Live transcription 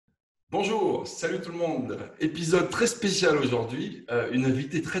Bonjour, salut tout le monde. Épisode très spécial aujourd'hui. Une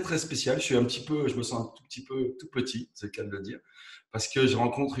invitée très très spéciale. Je me sens un tout petit peu tout petit, c'est le cas de le dire, parce que je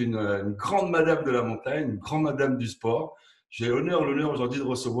rencontre une grande madame de la montagne, une grande madame du sport. J'ai l'honneur aujourd'hui de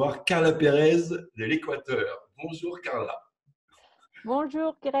recevoir Carla Pérez de l'Équateur. Bonjour Carla.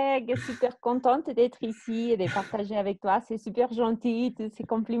 Bonjour Greg, super contente d'être ici et de partager avec toi. C'est super gentil, tous ces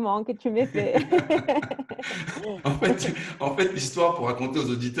compliments que tu me fais. En fait, l'histoire pour raconter aux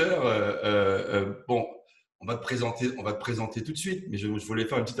auditeurs, bon, on va te présenter tout de suite, mais je voulais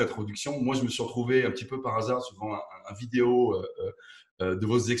faire une petite introduction. Moi, je me suis retrouvé un petit peu par hasard suivant un vidéo de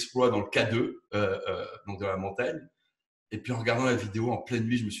vos exploits dans le K2, donc dans la montagne. Et puis en regardant la vidéo en pleine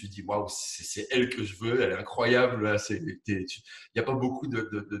nuit, je me suis dit, waouh, c'est elle que je veux, elle est incroyable. Il n'y a pas beaucoup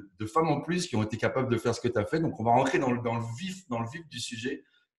de femmes en plus qui ont été capables de faire ce que tu as fait. Donc on va rentrer dans le vif du sujet.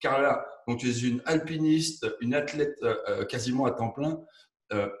 Carla, donc tu es une alpiniste, une athlète quasiment à temps plein.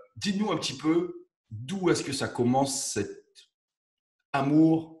 Dis-nous un petit peu d'où est-ce que ça commence cet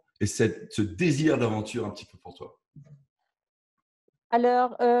amour et ce désir d'aventure un petit peu pour toi.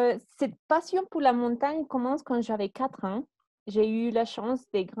 Alors, cette passion pour la montagne commence quand j'avais 4 ans. J'ai eu la chance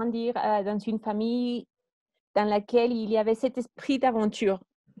de grandir dans une famille dans laquelle il y avait cet esprit d'aventure.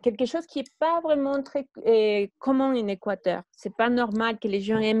 Quelque chose qui n'est pas vraiment très commun en Équateur. C'est pas normal que les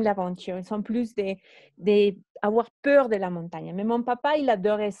gens aiment l'aventure. Ils sont plus avoir peur de la montagne. Mais mon papa, il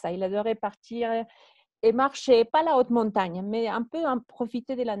adorait ça. Il adorait partir et marcher, pas la haute montagne, mais un peu en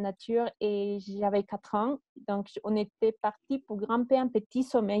profiter de la nature. Et j'avais 4 ans, donc on était parti pour grimper un petit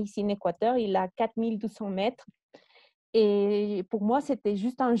sommet ici en Équateur. Il a 4200 mètres. Et pour moi, c'était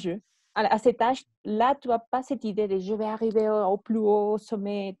juste un jeu. À cet âge-là, tu n'as pas cette idée de je vais arriver au plus haut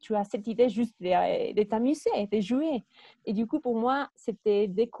sommet. Tu as cette idée juste de t'amuser, de jouer. Et du coup, pour moi, c'était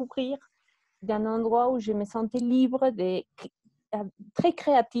découvrir d'un endroit où je me sentais libre, très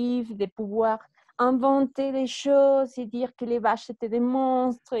créative, de pouvoir inventer des choses et dire que les vaches étaient des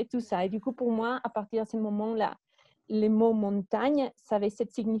monstres et tout ça. Et du coup, pour moi, à partir de ce moment-là, le mot montagne, ça avait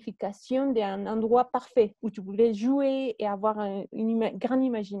cette signification d'un endroit parfait où tu voulais jouer et avoir grande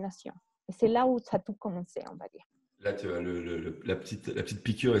imagination. Et c'est là où ça a tout commencé, on va dire. Là, tu as la petite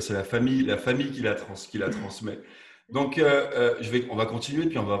piqûre et c'est la famille qui la transmet. Donc, on va continuer,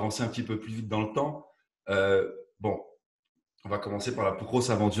 puis on va avancer un petit peu plus vite dans le temps. Bon, on va commencer par la plus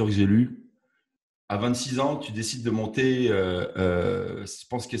grosse aventure que j'ai lue. À 26 ans, tu décides de monter, je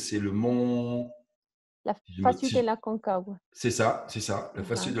pense que c'est le mont. La si je me- facile si de je- la Concagua. c'est ça, le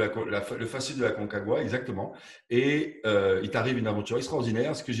facile Uh-huh. le facile de la Concagua, exactement. Et il t'arrive une aventure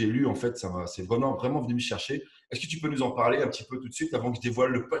extraordinaire. Ce que j'ai lu, en fait, c'est vraiment venu me chercher. Est-ce que tu peux nous en parler un petit peu tout de suite avant que je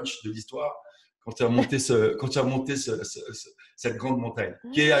dévoile le punch de l'histoire quand tu as monté, cette grande montagne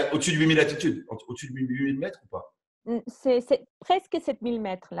qui est au-dessus de 8000 altitudes, au-dessus de 8000 mètres ou pas? C'est presque 7000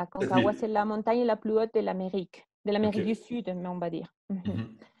 mètres. La Concagua, 7000. c'est la montagne la plus haute de Ok. l'Amérique du Sud, mais on va dire. Mhm.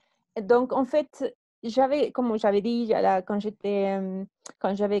 Mhm. Et donc, en fait, comme j'avais dit,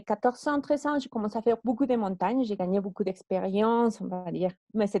 quand j'avais 14 ans, 13 ans, j'ai commencé à faire beaucoup de montagnes. J'ai gagné beaucoup d'expérience, on va dire,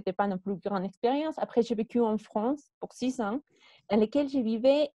 mais ce n'était pas non plus une grande expérience. Après, j'ai vécu en France pour 6 ans, dans lesquels je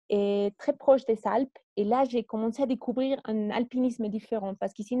vivais très proche des Alpes. Et là, j'ai commencé à découvrir un alpinisme différent,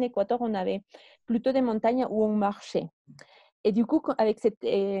 parce qu'ici, en Équateur, on avait plutôt des montagnes où on marchait. Et du coup, avec cette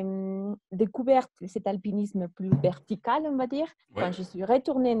découverte, cet alpinisme plus vertical, on va dire, quand Ouais. je suis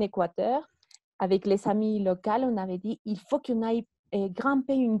retournée en Équateur, avec les amis locaux, on avait dit il faut qu'on aille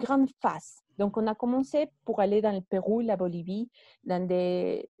grimper une grande face. Donc, on a commencé pour aller dans le Pérou, la Bolivie, dans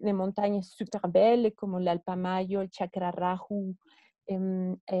des montagnes super belles comme l'Alpamayo, le Chacraraju,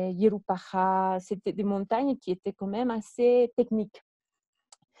 Yerupaja. C'était des montagnes qui étaient quand même assez techniques.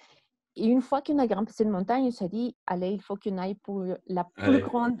 Et une fois qu'on a grimpé cette montagne, on s'est dit, allez, il faut qu'on aille pour la plus Allez.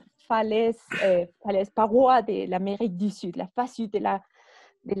 grande paroi de l'Amérique du Sud, la face sud de la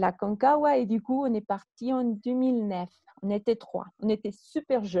Concagua. Et du coup, on est parti en 2009. On était 3. On était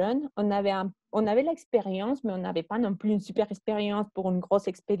super jeunes. On avait l'expérience, mais on n'avait pas non plus une super expérience pour une grosse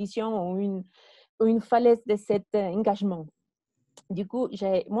expédition ou une falaise de cet engagement. Du coup,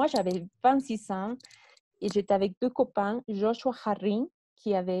 moi, j'avais 26 ans et j'étais avec 2 copains, Joshua Harin,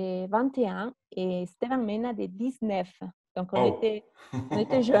 qui avait 21, et Steven Mena, de 19. Donc, Wow. on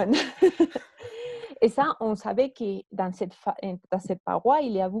était jeunes. Et ça, on savait que dans cette paroi,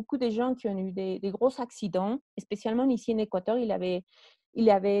 il y a beaucoup de gens qui ont eu des gros accidents, spécialement ici en Équateur. Il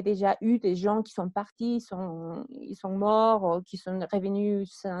y avait déjà eu des gens qui sont partis, ils sont morts, ou qui sont revenus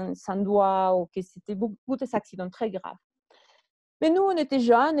sans doigts, ou que c'était beaucoup d'accidents très graves. Mais nous, on était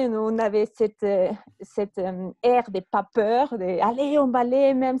jeunes et nous, on avait cette air de pas peur, de allez, on va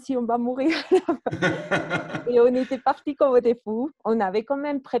aller, même si on va mourir. Et on était partis comme des fous. On avait quand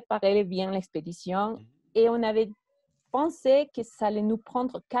même préparé bien l'expédition et on avait pensé que ça allait nous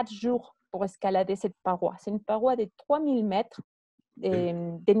prendre 4 jours pour escalader cette paroi. C'est une paroi de 3000 mètres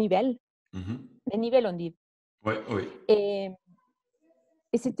de nivelles. Des nivelles, on dit. Ouais, oui. Et,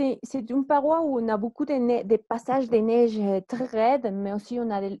 c'est une paroi où on a beaucoup de passages de neige très raides, mais aussi on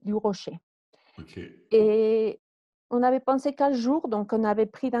a du rocher. Ok. Et on avait pensé 4 jours, donc on avait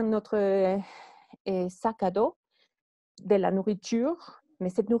pris dans notre sac à dos de la nourriture. Mais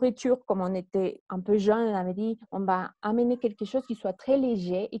cette nourriture, comme on était un peu jeune, on avait dit on va amener quelque chose qui soit très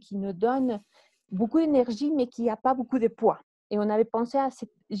léger et qui nous donne beaucoup d'énergie, mais qui n'a pas beaucoup de poids. Et on avait pensé à ce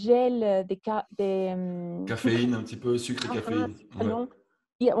gel de sucre. Caféine, un petit peu, sucre et caféine. Sucre, Ouais. non.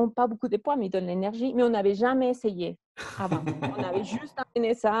 Ils n'ont pas beaucoup de poids, mais ils donnent l'énergie. Mais on n'avait jamais essayé avant. On avait juste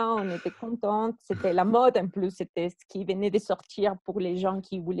amené ça, on était contentes. C'était la mode en plus, c'était ce qui venait de sortir pour les gens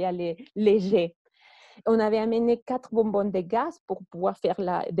qui voulaient aller léger. On avait amené 4 bonbons de gaz pour pouvoir faire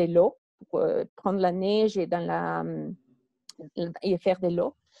de l'eau, pour prendre la neige et faire de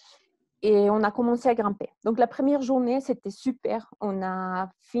l'eau. Et on a commencé à grimper. Donc, la première journée, c'était super. On a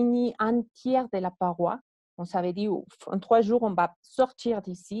fini un tiers de la paroi. On s'avait dit, en 3 jours, on va sortir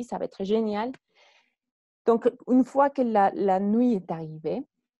d'ici, ça va être génial. Donc, une fois que la nuit est arrivée,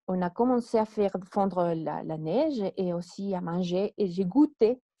 on a commencé à faire fondre la neige et aussi à manger. Et j'ai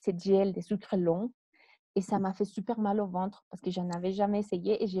goûté cette gel de sucre long. Et ça m'a fait super mal au ventre parce que je n'avais jamais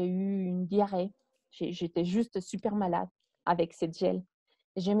essayé et j'ai eu une diarrhée. J'étais juste super malade avec cette gel.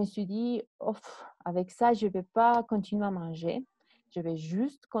 Et je me suis dit, oh, avec ça, je ne vais pas continuer à manger. Je vais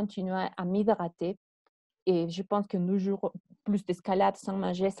juste continuer à m'hydrater. Et je pense que 2 jours plus d'escalade sans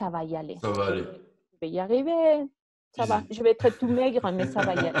manger, ça va y aller. Ça va aller. Je vais y arriver. Ça va. Easy. Je vais être tout maigre, mais ça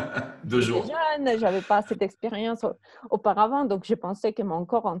va y aller. 2 J'étais jours. jeune, je n'avais pas cette expérience auparavant, donc je pensais que mon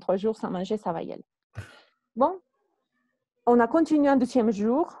corps, en 3 jours sans manger, ça va y aller. Bon, on a continué un 2e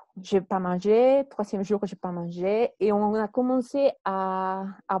jour, je n'ai pas mangé, 3e jour, je n'ai pas mangé, et on a commencé à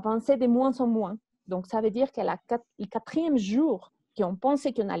avancer de moins en moins. Donc, ça veut dire qu'à le 4e jour, qu'on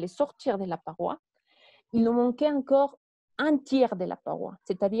pensait qu'on allait sortir de la paroi, il nous manquait encore un tiers de la paroi,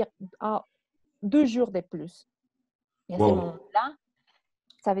 c'est-à-dire 2 jours de plus. Et à ce Wow. moment-là,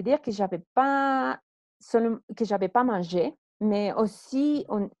 ça veut dire que je n'avais pas mangé, mais aussi,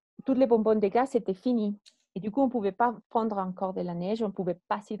 tous les bonbons de gaz étaient finis. Et du coup, on ne pouvait pas prendre encore de la neige, on ne pouvait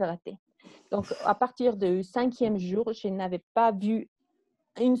pas s'hydrater. Donc, à partir du 5e jour, je n'avais pas vu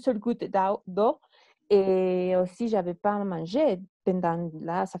une seule goutte d'eau. Et aussi, je n'avais pas mangé pendant,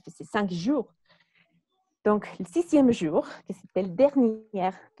 là, ça faisait 5 jours. Donc, le 6e jour, que c'était le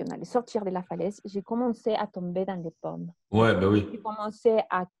dernier qu'on allait sortir de la falaise, j'ai commencé à tomber dans les pommes. Ouais, bah oui. J'ai commencé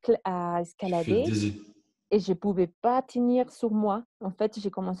à Tu fais escalader dizzy. et je ne pouvais pas tenir sur moi. En fait, j'ai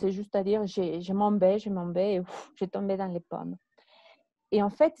commencé juste à dire, je m'en vais, et j'ai tombé dans les pommes. Et en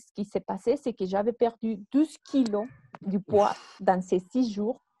fait, ce qui s'est passé, c'est que j'avais perdu 12 kilos du poids dans ces 6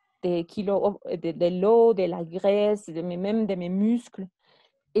 jours, des kilos de l'eau, de la graisse, même de mes muscles.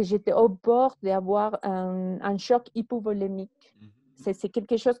 Et j'étais au bord d'avoir un choc hypovolémique. C'est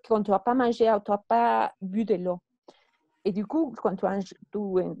quelque chose que quand tu n'as pas mangé ou tu n'as pas bu de l'eau. Et du coup, quand tu es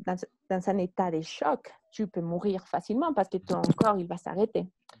dans un état de choc, tu peux mourir facilement parce que ton corps il va s'arrêter.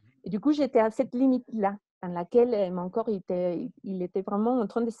 Et du coup, j'étais à cette limite-là, dans laquelle mon corps il était vraiment en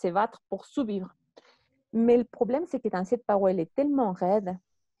train de se battre pour survivre. Mais le problème, c'est que dans cette paroi, elle est tellement raide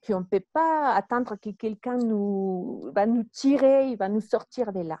qu'on ne peut pas attendre que quelqu'un va nous tirer, il va nous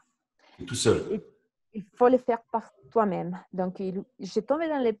sortir de là. T'es tout seul. Et il faut le faire par toi-même. Donc, j'ai tombé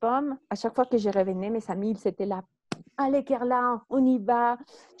dans les pommes. À chaque fois que je revenais, mes amis, ils étaient là. Allez, Carla, on y va.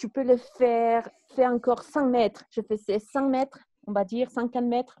 Tu peux le faire. Fais encore 100 mètres. Je faisais 100 mètres, on va dire 50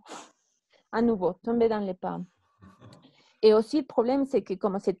 mètres. À nouveau, tomber dans les pommes. Et aussi, le problème, c'est que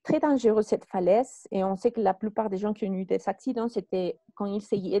comme c'est très dangereux cette falaise, et on sait que la plupart des gens qui ont eu des accidents, c'était quand ils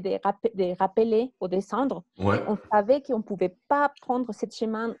essayaient de rappeler ou descendre. Ouais. On savait qu'on ne pouvait pas prendre ce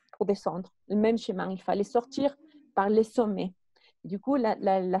chemin pour descendre, le même chemin. Il fallait sortir par les sommets. Du coup,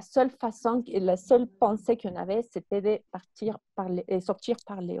 la seule façon, la seule pensée qu'on avait, c'était de sortir par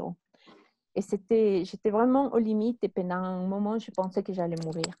les hauts. Et j'étais vraiment aux limites et pendant un moment, je pensais que j'allais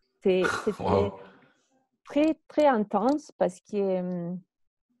mourir. C'était Wow. très, très intense parce que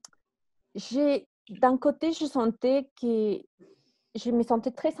d'un côté, je sentais que je me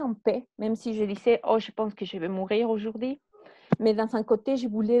sentais très en paix, même si je disais, oh, je pense que je vais mourir aujourd'hui. Mais d'un un côté, je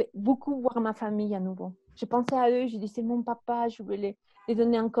voulais beaucoup voir ma famille à nouveau. Je pensais à eux, je disais, mon papa, je voulais les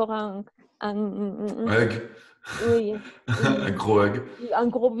donner encore un- Hug. oui, Un gros hug. un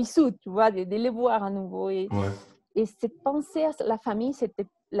gros bisou, tu vois, de les voir à nouveau. Ouais. Et cette pensée à la famille, c'était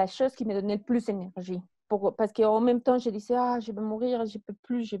la chose qui me donnait le plus d'énergie. Parce qu'en même temps, je disais, ah, je vais mourir, je ne peux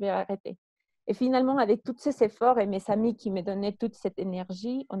plus, je vais arrêter. Et finalement, avec tous ces efforts et mes amis qui me donnaient toute cette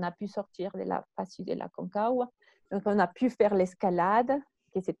énergie, on a pu sortir de la passion de la Concagua. Donc, on a pu faire l'escalade,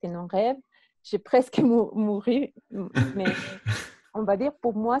 que c'était nos rêves. J'ai presque mouru, mais on va dire,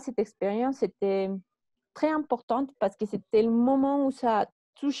 pour moi, cette expérience était très importante parce que c'était le moment où ça a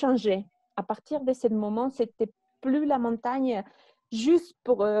tout changé. À partir de ce moment, c'était plus la montagne juste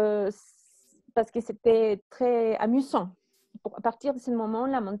parce que c'était très amusant. À partir de ce moment,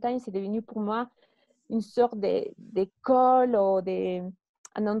 la montagne, c'est devenu pour moi une sorte d'école ou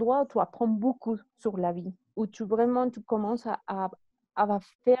un endroit où tu apprends beaucoup sur la vie, où tu commences à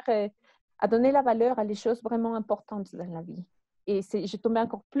faire, à donner la valeur à les choses vraiment importantes dans la vie. Et j'ai tombé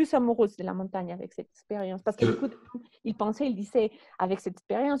encore plus amoureuse de la montagne avec cette expérience. Parce que beaucoup de gens, ils disaient, avec cette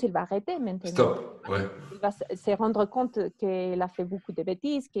expérience, il va arrêter maintenant. Stop. Ouais. Il va se rendre compte qu'il a fait beaucoup de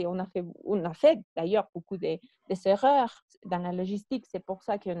bêtises, on a fait d'ailleurs beaucoup des erreurs dans la logistique. C'est pour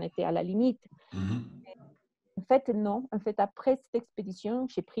ça qu'on était à la limite. Mhm. En fait, non. En fait, après cette expédition,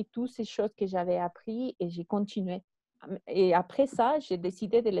 j'ai pris toutes ces choses que j'avais apprises et j'ai continué. Et après ça, j'ai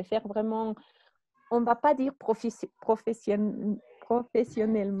décidé de les faire vraiment, on ne va pas dire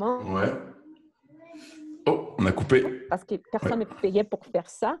professionnellement, Ouais. Oh, on a coupé. parce que Ouais. personne ne me payait pour faire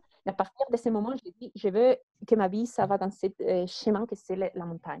ça. Mais à partir de ce moment, j'ai dit, je veux que ma vie, ça va dans ce chemin que c'est la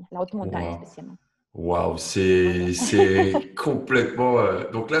montagne, la haute montagne Waouh. spécialement. Waouh, Voilà. c'est complètement.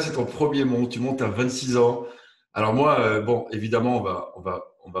 Donc là, c'est ton premier mont. Tu montes à 26 ans. Alors moi, bon, évidemment, on va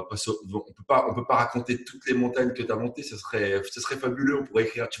pas, on peut pas raconter toutes les montagnes que tu as montées. Ce serait fabuleux. On pourrait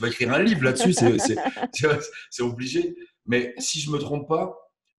écrire. Tu vas écrire un livre là-dessus. C'est obligé. Mais si je me trompe pas,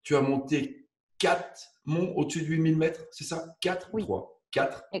 tu as monté 4 monts au-dessus de 8 000 mètres. C'est ça? 4 ou Oui, 3?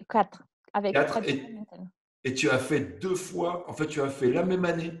 4. et 4, avec 4 4 maintenant. et tu as fait 2 fois. En fait, tu as fait la même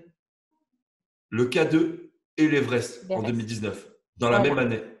année le K2 et l'Everest Le en reste. 2019, dans la même Voilà,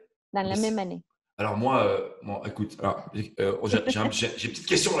 année. dans Mais la même année. alors moi, écoute, alors, j'ai une petite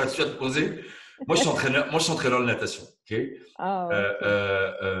question là-dessus à te poser. Moi, je suis entraîneur de natation. Ok. Ah,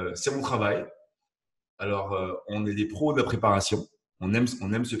 ok. C'est mon travail. Alors, on est des pros de la préparation. On aime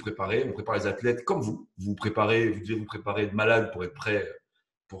se préparer. On prépare les athlètes comme vous. Vous préparez, vous devez vous préparer de malade pour être prêt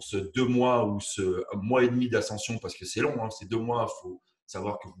pour ce 2 mois ou ce 1 mois et demi d'ascension parce que c'est long. Hein, ces 2 mois, il faut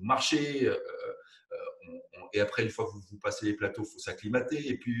savoir que vous marchez. Et après, une fois que vous passez les plateaux, il faut s'acclimater.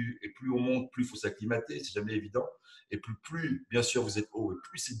 Et plus on monte, plus il faut s'acclimater. C'est jamais évident. Et plus, bien sûr, vous êtes haut, et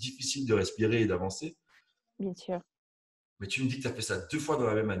plus c'est difficile de respirer et d'avancer. Bien sûr. Mais tu me dis que tu as fait ça 2 fois dans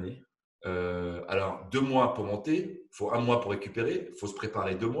la même année. Alors, 2 mois pour monter, il faut 1 mois pour récupérer, il faut se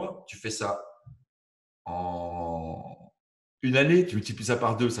préparer 2 mois. Tu fais ça en une année, tu multiplies ça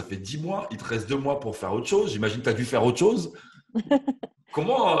par 2, ça fait 10 mois. Il te reste 2 mois pour faire autre chose. J'imagine que tu as dû faire autre chose.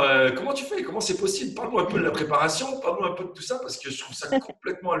 Comment tu fais? Comment c'est possible? Parle-moi un peu de la préparation, parle-moi un peu de tout ça, parce que je trouve ça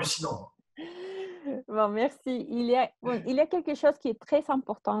complètement hallucinant. Bon, merci. Il y a quelque chose qui est très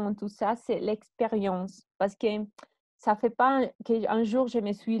important dans tout ça, c'est l'expérience. Parce que ça fait pas qu'un jour, je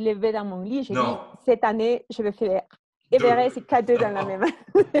me suis levée dans mon lit, j'ai Non, dit, cette année, je vais faire deux. Everest et K2 dans la même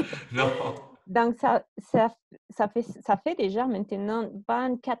année. Non. Donc, ça fait déjà maintenant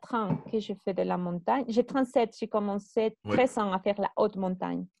 24 ans que je fais de la montagne. J'ai 37, j'ai commencé Oui, 13 ans à faire la haute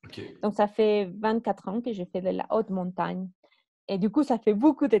montagne. ok. Donc, ça fait 24 ans que je fais de la haute montagne. Et du coup, ça fait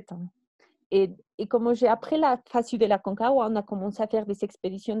beaucoup de temps. Et comme j'ai appris la face de la Concagua, on a commencé à faire des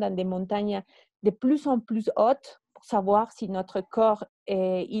expéditions dans des montagnes de plus en plus hautes pour savoir si notre corps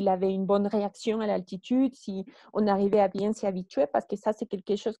il avait une bonne réaction à l'altitude, si on arrivait à bien s'y habituer, parce que ça, c'est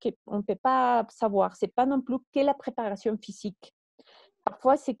quelque chose qu'on ne peut pas savoir. Ce n'est pas non plus que la préparation physique.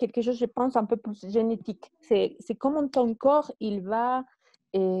 Parfois, c'est quelque chose, je pense, un peu plus génétique. C'est comment ton corps, il va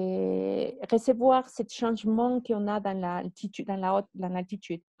recevoir ce changement qu'on a dans l'altitude, dans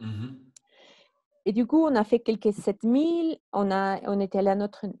l'altitude. Mhm. Et du coup, on a fait quelques 7000. On était allé à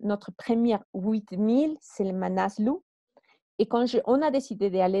notre première 8000, c'est le Manaslu. Et quand on a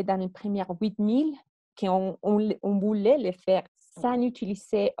décidé d'aller dans les premières 8000, on voulait les faire sans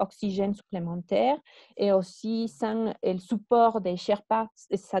utiliser oxygène supplémentaire et aussi sans le support des Sherpas,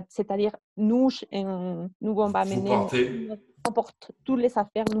 c'est-à-dire nous on va Vous mener, partez. on porte toutes les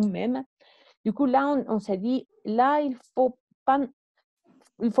affaires nous-mêmes. Du coup, là, on s'est dit, là, il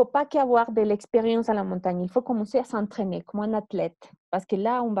ne faut pas qu'avoir de l'expérience à la montagne. Il faut commencer à s'entraîner comme un athlète parce que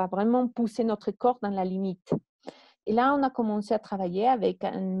là, on va vraiment pousser notre corps dans la limite. Et là, on a commencé à travailler avec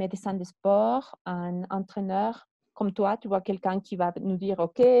un médecin de sport, un entraîneur comme toi, tu vois, quelqu'un qui va nous dire,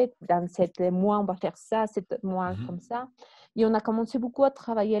 OK, dans 7 mois, on va faire ça, 7 mois comme Mhm. ça. Et on a commencé beaucoup à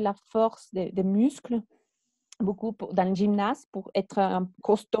travailler la force des muscles, beaucoup dans le gymnase pour être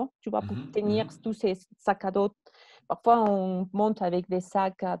costaud, tu vois, pour Mhm. tenir Mhm. tous ces sacs à dos. Parfois, on monte avec des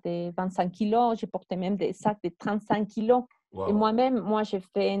sacs de 25 kilos. J'ai porté même des sacs de 35 kilos. Et Waouh. moi-même, j'ai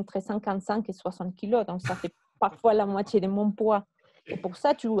fait entre 55 et 60 kilos. Donc, ça fait parfois la moitié de mon poids. Et pour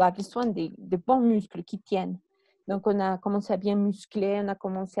ça, tu as besoin de bons muscles qui tiennent. Donc, on a commencé à bien muscler. On a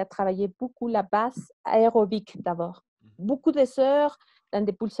commencé à travailler beaucoup la base aérobique d'abord. Beaucoup de heures dans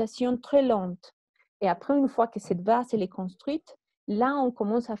des pulsations très lentes. Et après, une fois que cette base elle est construite, là, on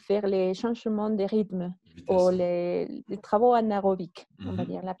commence à faire les changements de rythme ou Vitesse. les travaux anaérobiques, on va Mhm.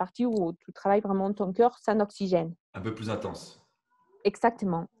 dire, la partie où tu travailles vraiment ton cœur sans oxygène. Un peu plus intense.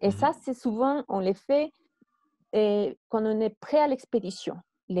 Exactement. Et ça, Mhm. c'est souvent, on les fait quand on est prêt à l'expédition,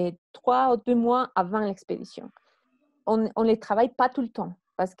 les 3 ou 2 mois avant l'expédition. On les travaille pas tout le temps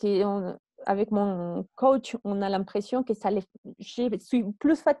parce qu'avec mon coach, on a l'impression que je suis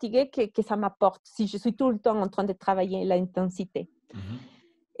plus fatiguée que ça m'apporte si je suis tout le temps en train de travailler l'intensité. Mhm.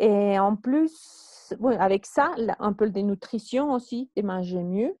 Et en plus, ouais, avec ça, un peu de nutrition aussi, de manger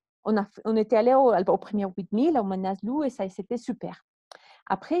mieux. On était allé au premier 8000 au Manaslu et ça, c'était super.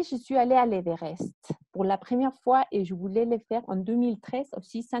 Après, je suis allée à l'Everest pour la première fois et je voulais le faire en 2013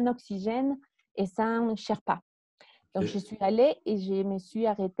 aussi sans oxygène et sans Sherpa. Donc, je Ok. suis allée et je me suis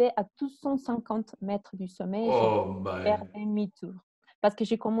arrêtée à 250 mètres du sommet et j'ai dû Oh faire my. demi-tour. Parce que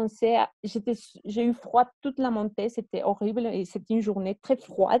j'ai eu froid toute la montée, c'était horrible et c'était une journée très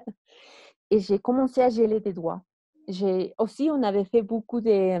froide et j'ai commencé à geler des doigts. Aussi, on avait fait beaucoup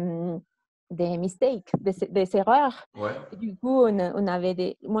des mistakes, des erreurs. Ouais. Et du coup,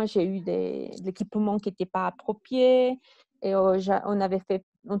 moi, j'ai eu de l'équipement qui n'était pas approprié. Et on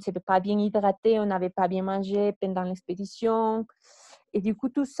ne s'était pas bien hydraté, on n'avait pas bien mangé pendant l'expédition. Et du coup,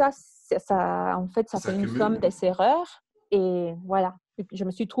 tout ça, en fait, ça Ça fait une somme s'accumule. des erreurs. Et voilà, et puis, je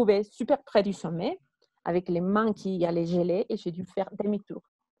me suis trouvée super près du sommet, avec les mains qui allaient geler, et j'ai dû faire demi-tour.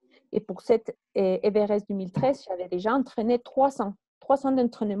 Et pour cette Everest 2013, j'avais déjà entraîné 300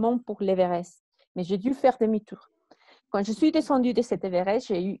 d'entraînement pour l'Everest. Mais j'ai dû faire demi-tour. Quand je suis descendue de cet Everest,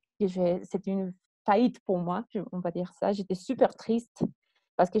 c'était une faillite pour moi, on va dire ça. J'étais super triste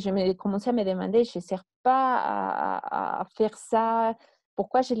parce que je commençais à me demander, je ne sers pas à faire ça.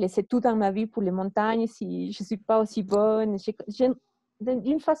 Pourquoi j'ai laissé tout dans ma vie pour les montagnes si je ne suis pas aussi bonne?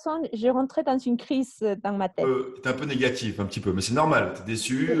 D'une façon, je rentrais dans une crise dans ma tête. T'es un peu négatif, un petit peu, mais c'est normal. T'es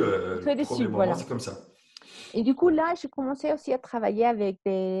déçu. Très Le premier déçue, moment, voilà. c'est comme ça. Et du coup, là, j'ai commencé aussi à travailler avec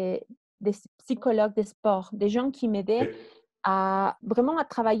des psychologues de sport, des gens qui m'aidaient Ok. à vraiment à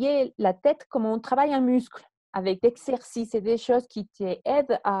travailler la tête comme on travaille un muscle, avec d'exercices et des choses qui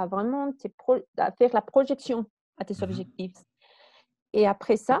t'aident à vraiment à faire la projection à tes Mhm. objectifs. Et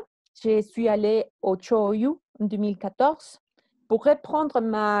après ça, je suis allée au Choyu en 2014 pour reprendre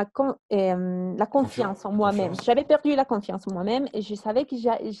la confiance en La moi-même. confiance. J'avais perdu la confiance en moi-même et je savais que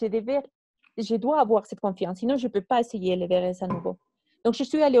je dois avoir cette confiance, sinon je ne peux pas essayer l'Everest à nouveau. Donc, je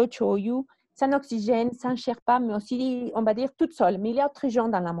suis allée au Choyu, sans oxygène, sans Sherpa, mais aussi, on va dire, toute seule. Mais il y a d'autres gens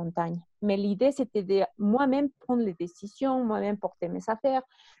dans la montagne. Mais l'idée, c'était de moi-même prendre les décisions, moi-même porter mes affaires,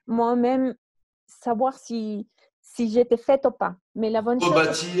 moi-même savoir si j'étais faite ou pas. Mais la bonne chose,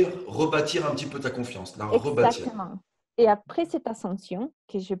 c'est Rebâtir un petit peu ta confiance, la rebâtir. exactement. Et après cette ascension,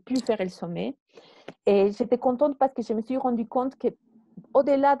 que j'ai pu faire le sommet, et j'étais contente parce que je me suis rendu compte que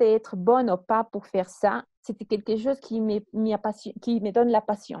au-delà d'être bonne ou pas pour faire ça, c'était quelque chose qui me donne la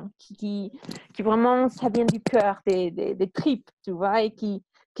passion, qui vraiment, ça vient du cœur, des tripes, tu vois, et que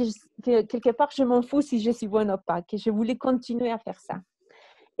quelque part, je m'en fous si je suis bonne ou pas, que je voulais continuer à faire ça.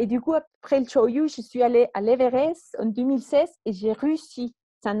 Et du coup, après le Choyu, je suis allée à l'Everest en 2016 et j'ai réussi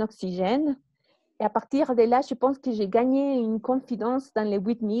sans oxygène. Et à partir de là, je pense que j'ai gagné une confidence dans les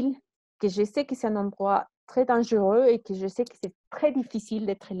 8000, que je sais que c'est un endroit très dangereux et que je sais que c'est très difficile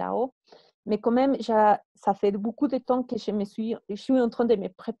d'être là-haut. Mais quand même, ça fait beaucoup de temps que je suis en train de me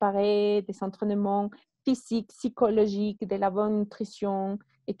préparer des entraînements physiques, psychologiques, de la bonne nutrition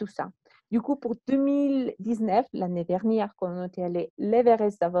et tout ça. Du coup, pour 2019, l'année dernière, quand on était allé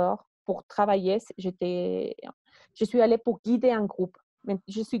l'Everest d'abord pour travailler, je suis allée pour guider un groupe.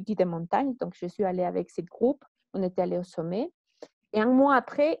 Je suis guide de montagne, donc je suis allée avec ce groupe. On était allé au sommet. Et un mois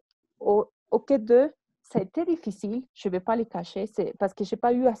après, au K2, ça a été difficile, je ne vais pas le cacher, c'est parce que je n'ai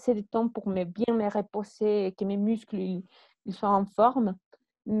pas eu assez de temps pour bien me reposer et que mes muscles ils soient en forme.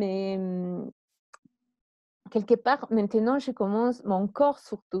 Mais quelque part, maintenant, mon corps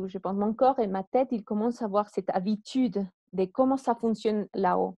surtout, je pense, mon corps et ma tête, ils commencent à avoir cette habitude de comment ça fonctionne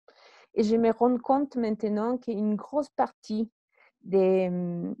là-haut. Et je me rends compte maintenant qu'une grosse partie des,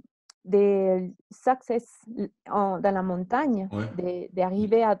 des success dans la montagne, Ouais.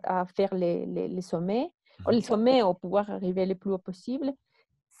 d'arriver à faire les sommets, ou les sommets, ou pouvoir arriver le plus haut possible,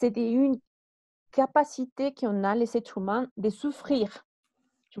 c'était une capacité qu'on a, les êtres humains, de souffrir.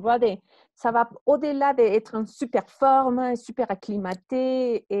 Tu vois, ça va au-delà d'être en super forme, super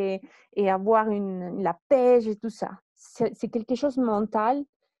acclimaté et avoir la pêche et tout ça. C'est quelque chose de mental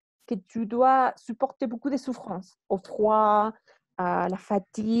que tu dois supporter beaucoup de souffrances, au froid, à la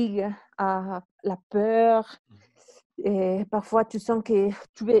fatigue, à la peur. Et parfois, tu sens que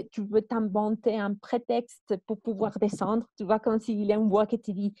tu veux t'inventer un prétexte pour pouvoir descendre. Tu vois, comme s'il y a une voix qui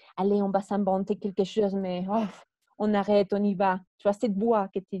te dit, allez, on va s'inventer quelque chose, mais oh, on arrête, on y va. Tu vois, cette voix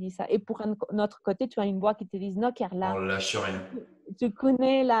qui te dit ça. Et pour un autre côté, tu as une voix qui te dit, non, On Carla, lâche rien. tu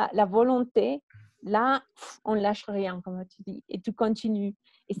connais la volonté. Là, on lâche rien, comme tu dis, et tu continues.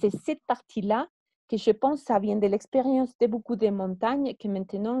 Et c'est cette partie-là que je pense, ça vient de l'expérience de beaucoup de montagnes que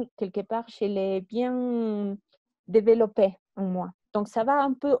maintenant, quelque part, je l'ai bien développée en moi. Donc, ça va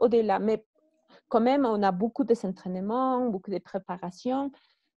un peu au-delà. Mais quand même, on a beaucoup d'entraînements, beaucoup de préparations.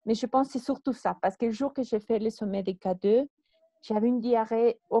 Mais je pense que c'est surtout ça. Parce que le jour que j'ai fait le sommet des K2, j'avais une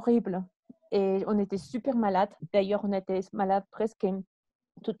diarrhée horrible. Et on était super malades. D'ailleurs, on était malades presque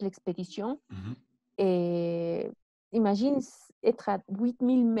toute l'expédition. Mhm. Et imagine être à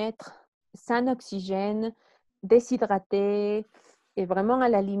 8000 mètres, sans oxygène, déshydraté, et vraiment à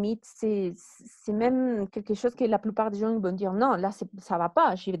la limite, c'est même quelque chose que la plupart des gens vont dire non, là, ça ne va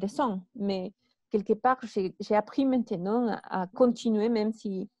pas, je descends. Mais quelque part, j'ai appris maintenant à continuer, même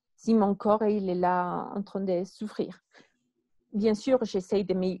si mon corps il est là en train de souffrir. Bien sûr, j'essaye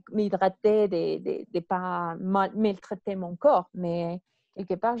de m'hydrater, de ne pas maltraiter mon corps, mais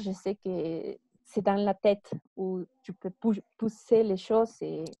quelque part, je sais que c'est dans la tête où tu peux pousser les choses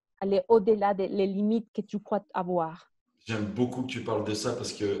et aller au-delà des limites que tu crois avoir. J'aime beaucoup que tu parles de ça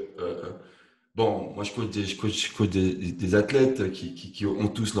parce que, bon, moi je coach des athlètes qui ont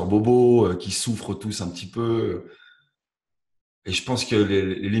tous leurs bobos, qui souffrent tous un petit peu. Et je pense que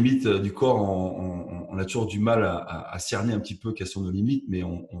les limites du corps, on a toujours du mal à cerner un petit peu quelles sont nos limites, mais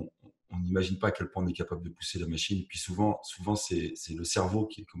on n'imagine pas à quel point on est capable de pousser la machine. Et puis souvent c'est le cerveau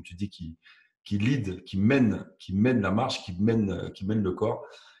qui, comme tu dis, qui lead, qui mène la marche, qui mène le corps.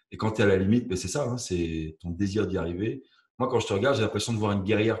 Et quand tu es à la limite, ben c'est ça, hein, c'est ton désir d'y arriver. Moi, quand je te regarde, j'ai l'impression de voir une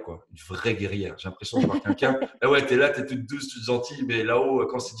guerrière, quoi, une vraie guerrière. J'ai l'impression de voir quelqu'un. Ah ouais, t'es là, t'es toute douce, toute gentille, mais là-haut,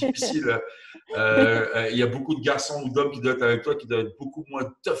 quand c'est difficile, il y a beaucoup de garçons ou d'hommes qui doivent être avec toi, qui doivent être beaucoup moins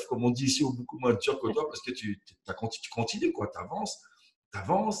tough, comme on dit ici, ou beaucoup moins dur que toi, parce que tu continues, quoi. Tu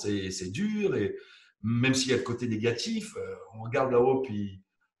avances et c'est dur. Et même s'il y a le côté négatif, on regarde là-haut, puis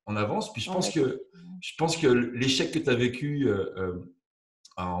on avance. Puis Ouais, je pense que l'échec que tu as vécu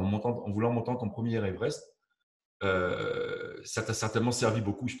en voulant monter ton premier Everest, ça t'a certainement servi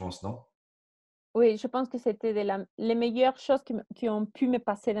beaucoup, je pense, non? oui, je pense que c'était les meilleures choses qui ont pu me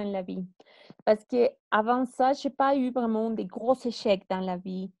passer dans la vie. Parce qu'avant ça, je n'ai pas eu vraiment des gros échecs dans la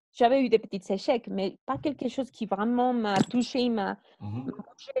vie. J'avais eu des petits échecs, mais pas quelque chose qui vraiment m'a touché, m'a Mhm.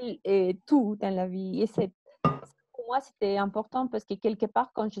 bougé tout dans la vie. Et pour moi, c'était important parce que quelque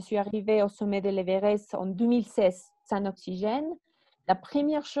part, quand je suis arrivée au sommet de l'Everest en 2016 sans oxygène, la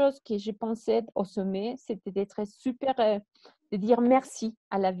première chose que j'ai pensé au sommet, c'était d'être super, de dire merci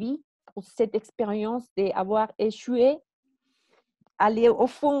à la vie pour cette expérience d'avoir échoué, aller au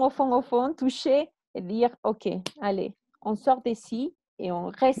fond, au fond, au fond, toucher et dire, OK, allez, on sort d'ici et on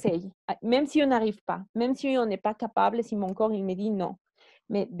réessaye. Même si on n'arrive pas, même si on n'est pas capable, si mon corps il me dit non.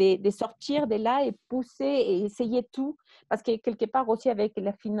 Mais de sortir de là et pousser et essayer tout. Parce que quelque part aussi avec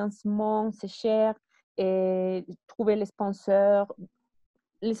le financement, c'est cher. Et trouver les sponsors,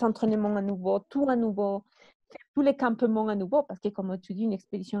 les entraînements à nouveau, tout à nouveau, faire tous les campements à nouveau, parce que comme tu dis, une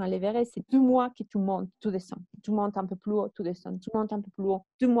expédition à l'Everest, c'est 2 mois que tu montes, tu descends. Tu montes un peu plus haut, tu descends. Tu montes un peu plus haut,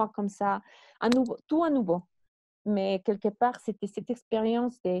 2 mois comme ça, à nouveau, tout à nouveau. Mais quelque part, c'était cette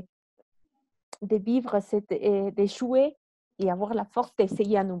expérience de vivre, d'échouer et avoir la force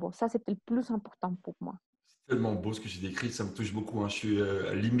d'essayer à nouveau. Ça, c'était le plus important pour moi. Tellement beau ce que j'ai décrit, ça me touche beaucoup, hein. Je suis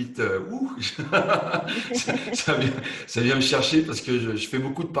limite, ça vient, ça vient me chercher parce que je fais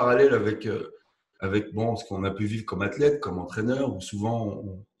beaucoup de parallèles avec bon, ce qu'on a pu vivre comme athlète, comme entraîneur, où souvent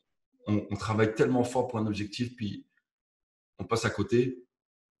on travaille tellement fort pour un objectif, puis on passe à côté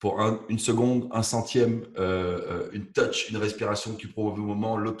pour une seconde, un centième, une touch, une respiration que tu prends au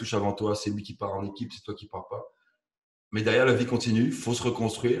moment, l'autre touche avant toi, c'est lui qui part en équipe, c'est toi qui pars pas. Mais derrière, la vie continue, il faut se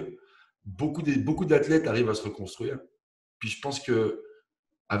reconstruire. Beaucoup d'athlètes arrivent à se reconstruire. Puis je pense que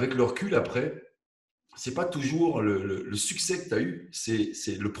avec le recul après, c'est pas toujours le succès que tu as eu,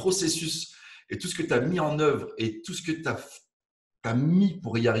 c'est le processus et tout ce que tu as mis en œuvre et tout ce que tu as mis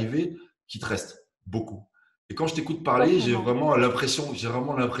pour y arriver qui te reste beaucoup. Et quand je t'écoute parler, totalement. j'ai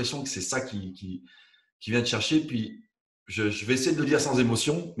vraiment l'impression que c'est ça qui vient te chercher. Puis je vais essayer de le dire sans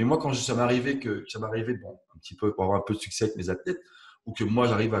émotion, mais moi, quand ça m'arrivait, bon, un petit peu pour avoir un peu de succès avec mes athlètes, ou que moi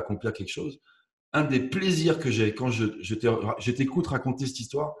j'arrive à accomplir quelque chose, un des plaisirs que j'ai quand je t'écoute raconter cette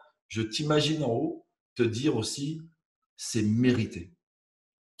histoire, je t'imagine en haut te dire aussi, c'est mérité.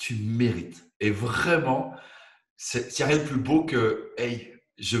 Tu mérites. Et vraiment, il n'y a rien de plus beau que, hey,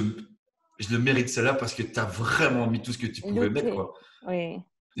 je le mérite celle-là parce que tu as vraiment mis tout ce que tu pouvais mettre, Lutter, quoi. oui.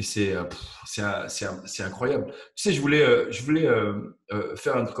 Et c'est incroyable. Tu sais, je voulais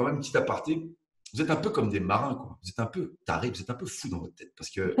faire quand même une petite aparté. Vous êtes un peu comme des marins, quoi. Vous êtes un peu tarés, vous êtes un peu fous dans votre tête parce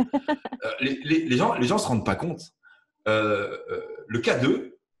que les gens se rendent pas compte. Le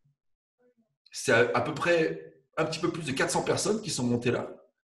K2, c'est à peu près un petit peu plus de 400 personnes qui sont montées là,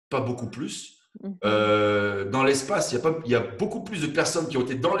 pas beaucoup plus. Mhm. Dans l'espace, il y a beaucoup plus de personnes qui ont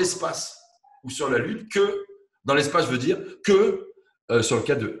été dans l'espace ou sur la Lune que dans l'espace, je veux dire, que sur le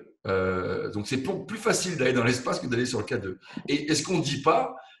K2. Donc c'est plus facile d'aller dans l'espace que d'aller sur le K2. Et ce qu'on ne dit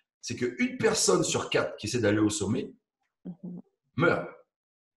pas, c'est qu'une personne sur quatre qui essaie d'aller au sommet Mhm. meurt.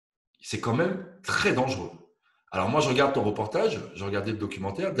 C'est quand même très dangereux. Alors moi, je regarde ton reportage, je regardais le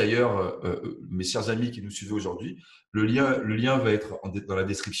documentaire. D'ailleurs, mes chers amis qui nous suivent aujourd'hui, le lien va être dans la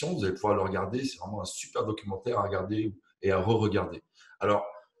description. Vous allez pouvoir le regarder. C'est vraiment un super documentaire à regarder et à re-regarder. Alors,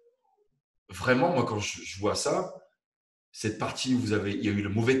 vraiment, moi, quand je vois ça, cette partie où il y a eu le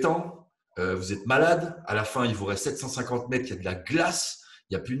mauvais temps, vous êtes malade, à la fin, il vous reste 750 mètres, il y a de la glace,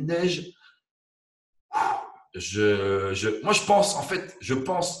 il n'y a plus de neige. Moi, je pense, en fait, je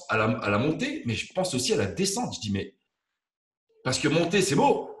pense à la montée, mais je pense aussi à la descente. Je dis, mais parce que monter, c'est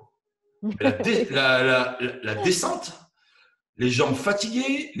beau, mais Oui. la descente, les jambes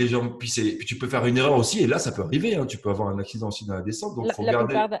fatiguées, les jambes, puis tu peux faire une erreur aussi, et là, ça peut arriver, hein, tu peux avoir un accident aussi dans la descente, donc il faut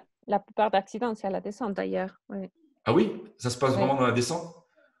garder. La plupart d'accidents, c'est à la descente d'ailleurs. Oui. Ah oui, ça se passe Oui. vraiment dans la descente.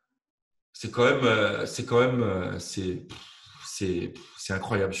 C'est quand même, c'est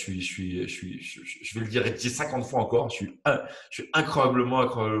incroyable. Je vais le dire 50 fois encore. Je suis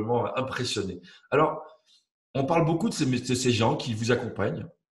incroyablement impressionné. Alors, on parle beaucoup de ces gens qui vous accompagnent.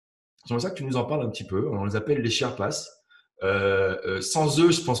 C'est pour ça que tu nous en parles un petit peu. On les appelle les Sherpas. Sans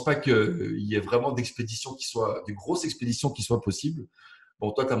eux, je pense pas qu'il y ait vraiment de grosses expéditions qui soient possibles.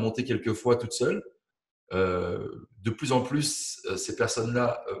 Bon, toi, tu as monté quelques fois toute seule. De plus en plus, ces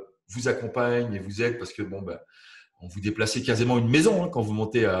personnes-là vous accompagnent et vous aident parce que bon, ben, on vous déplacez quasiment une maison hein, quand vous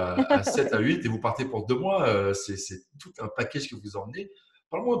montez à 7, à 8 et vous partez pour 2 mois. C'est tout un package que vous emmenez.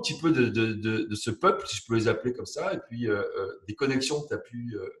 Parle-moi un petit peu de ce peuple, si je peux les appeler comme ça, et puis des connexions que tu as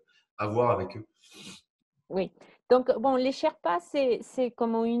pu avoir avec eux. Oui. Donc, bon, les Sherpas, c'est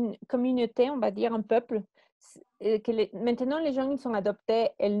comme une communauté, on va dire, un peuple. Maintenant, les gens, ils ont adopté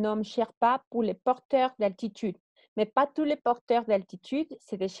le nom Sherpa pour les porteurs d'altitude. Mais pas tous les porteurs d'altitude,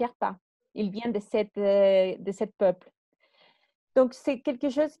 c'est des Sherpas. Ils viennent de cette peuple. Donc, c'est quelque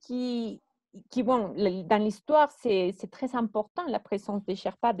chose qui bon, dans l'histoire, c'est très important, la présence des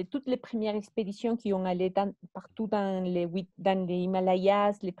Sherpas, de toutes les premières expéditions qui ont allé partout dans les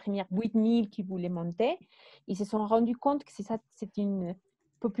Himalayas, les premières 8000 qui voulaient monter. Ils se sont rendus compte que c'est une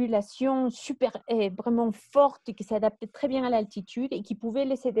population super, vraiment forte, qui s'adaptait très bien à l'altitude et qui pouvait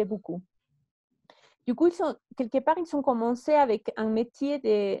les aider beaucoup. Du coup, quelque part, ils ont commencé avec un métier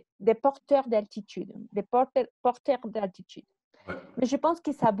de porteurs d'altitude, porteurs d'altitude. Ouais. Mais je pense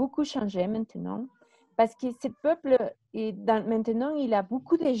que ça a beaucoup changé maintenant, parce que ce peuple, maintenant, il a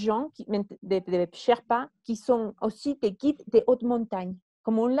beaucoup de gens, des Sherpas, qui sont aussi des guides des hautes montagnes,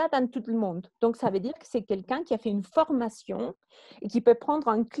 comme on l'a dans tout le monde. Donc, ça veut dire que c'est quelqu'un qui a fait une formation et qui peut prendre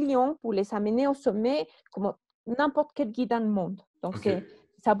un client pour les amener au sommet, comme n'importe quel guide dans le monde. Donc, Ok.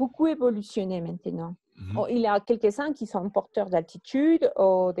 ça a beaucoup évolutionné maintenant. Mhm. Il y a quelques-uns qui sont porteurs d'altitude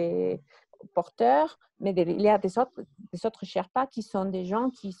ou des porteurs, mais il y a des autres Sherpas qui sont des gens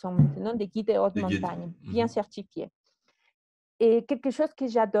qui sont maintenant des guides de haute Des guides. montagne, bien Mhm. certifiés. Et quelque chose que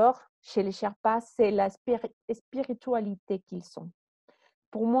j'adore chez les Sherpas, c'est la spiritualité qu'ils sont.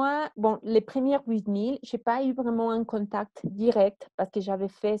 Pour moi, bon, les premières 8000, je n'ai pas eu vraiment un contact direct parce que j'avais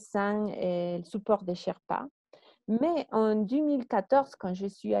fait sans le support des Sherpas. Mais en 2014, quand je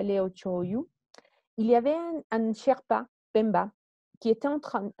suis allée au Choyu, il y avait un Sherpa, Pemba, qui était en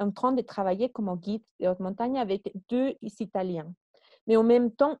train de travailler comme guide de haute montagne avec 2 Italiens. Mais en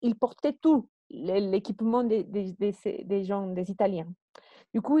même temps, il portait tout l'équipement des gens, des Italiens.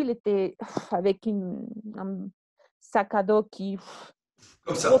 Du coup, il était avec un sac à dos qui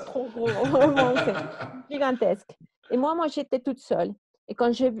Comme Gros, ça. trop gros, vraiment, c'est gigantesque. Et moi, j'étais toute seule. Et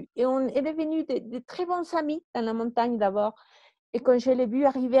quand j'ai vu, et on est devenus de très bons amis dans la montagne d'abord. Et quand je l'ai vu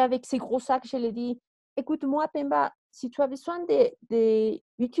arriver avec ses gros sacs, je lui ai dit, écoute-moi, Pemba, si tu as besoin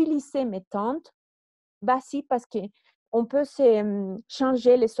d'utiliser mes tentes, vas-y, parce qu'on peut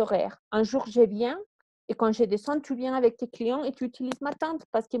changer les horaires. Un jour, je viens et quand je descends, tu viens avec tes clients et tu utilises ma tente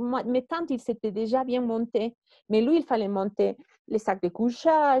parce que moi, mes tentes, ils s'étaient déjà bien montés. Mais lui, il fallait monter les sacs de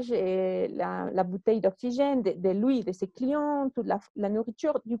couchage, et la bouteille d'oxygène de lui, de ses clients, toute la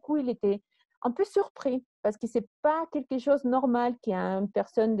nourriture. Du coup, il était un peu surpris parce que ce n'est pas quelque chose de normal qu'une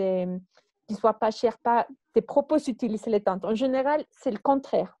personne qui ne soit pas Sherpa te propose d'utiliser les tentes. En général, c'est le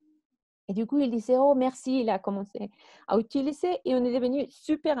contraire. Et du coup, il disait, oh, merci, il a commencé à utiliser et on est devenus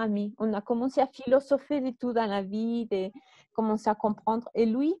super amis. On a commencé à philosopher de tout dans la vie, de commencer à comprendre. Et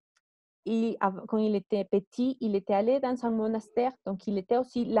lui, quand il était petit, il était allé dans un monastère, donc il était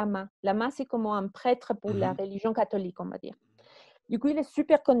aussi lama. Lama, c'est comme un prêtre pour la Mhm. religion catholique, on va dire. Du coup, il est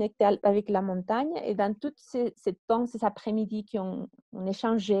super connecté avec la montagne et dans tous ces temps, ces après-midi qu'on on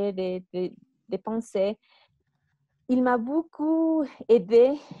échangeait des pensées, il m'a beaucoup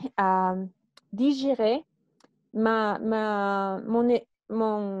aidé à digérer mon,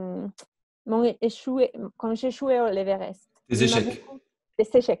 échoué, quand j'ai échoué à l'Everest. Tes Il m'a échecs. beaucoup, des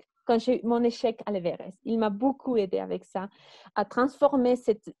échecs, quand j'ai mon échec à l'Everest. Il m'a beaucoup aidé avec ça, à transformer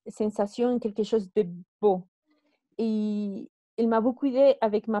cette sensation en quelque chose de beau. Et il m'a beaucoup aidé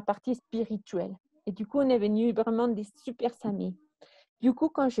avec ma partie spirituelle. Et du coup, on est venus vraiment des super amis. Du coup,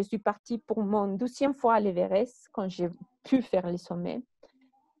 quand je suis partie pour mon 12e fois à l'Everest, quand j'ai pu faire le sommet,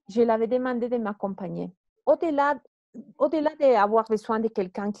 je l'avais demandé de m'accompagner. Au-delà, au-delà d'avoir besoin de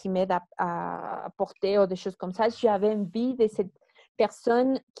quelqu'un qui m'aide à porter ou des choses comme ça, j'avais envie de cette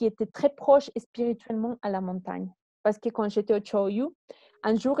personne qui était très proche spirituellement à la montagne. Parce que quand j'étais au Choyu,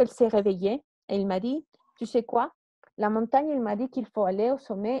 un jour, elle s'est réveillée et il m'a dit, tu sais quoi, la montagne, elle m'a dit qu'il faut aller au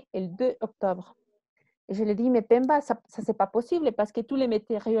sommet le 2 octobre. Et je lui ai dit, mais Pemba, ça c'est pas possible parce que tous les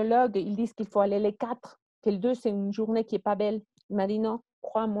météorologues, ils disent qu'il faut aller les 4, que le 2, c'est une journée qui est pas belle. Il m'a dit, non,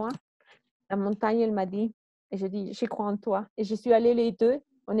 crois-moi. La montagne, elle m'a dit, et je dis, je crois en toi. Et je suis allée les 2.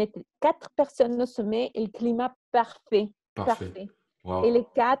 On était 4 personnes au sommet et le climat parfait, Parfait. parfait. Et Waouh. les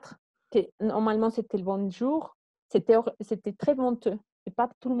 4, normalement c'était le bon jour, c'était très venteux. Et pas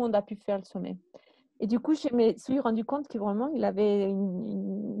tout le monde a pu faire le sommet. Et du coup, je me suis rendu compte que vraiment, il avait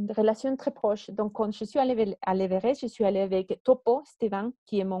une relation très proche. Donc, quand je suis allée à l'Everest, je suis allée avec Topo, Stéphane,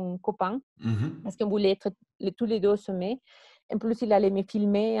 qui est mon copain, Mhm. parce qu'on voulait être tous les deux au sommet. En plus, il allait me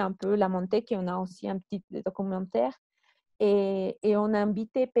filmer un peu la montée, qu'on a aussi un petit documentaire. Et on a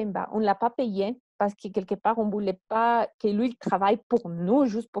invité Pemba. On ne l'a pas payé parce que quelque part, on ne voulait pas que lui il travaille pour nous,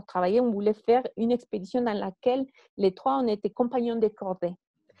 juste pour travailler. On voulait faire une expédition dans laquelle les trois, on était compagnons de cordée.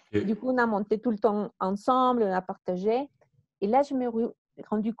 Et du Ok. coup, on a monté tout le temps ensemble, on a partagé. Et là, je me suis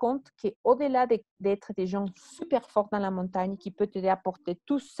rendu compte qu'au-delà d'être des gens super forts dans la montagne qui peuvent t'aider à porter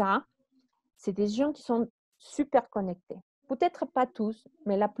tout ça, c'est des gens qui sont super connectés. Peut-être pas tous,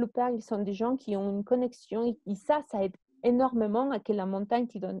 mais la plupart, ils sont des gens qui ont une connexion et ça aide énormément à que la montagne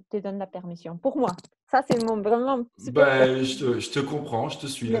te donne la permission. Pour moi, ça, c'est vraiment super Ben, personnel. je te comprends, je te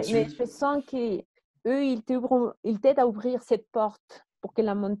suis Mais là-dessus. je sens qu'eux, ils t'aident à ouvrir cette porte pour que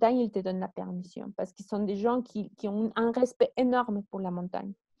la montagne, ils te donne la permission. Parce qu'ils sont des gens qui ont un respect énorme pour la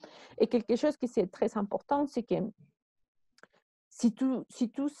montagne. Et quelque chose qui est très important, c'est que si tu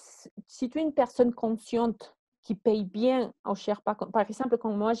es une personne consciente qui paye bien au Sherpa, par exemple,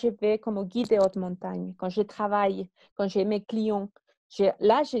 quand moi je vais comme guide de haute montagne, quand je travaille, quand j'ai mes clients,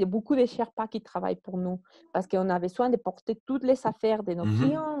 là j'ai beaucoup de Sherpas qui travaillent pour nous parce qu'on a besoin de porter toutes les affaires de nos Mhm.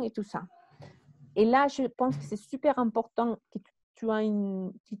 clients et tout ça. Et là, je pense que c'est super important que tu sois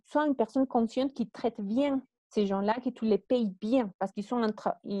une personne consciente qui traite bien ces gens-là, que tu les payes bien parce qu'ils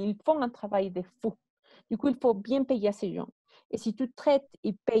ils font un travail de fou. Du coup, il faut bien payer à ces gens. Et si tu traites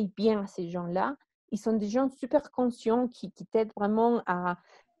et payes bien à ces gens-là, ils sont des gens super conscients qui t'aident vraiment à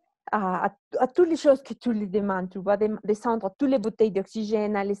toutes les choses que tu lui demandes. Tu vas descendre toutes les bouteilles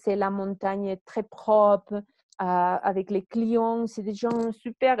d'oxygène, à laisser la montagne très propre avec les clients. C'est des gens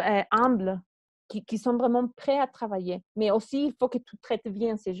super humbles qui sont vraiment prêts à travailler. Mais aussi, il faut que tu traites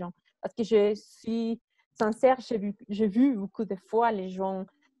bien ces gens. Parce que je suis sincère, j'ai vu beaucoup de fois les gens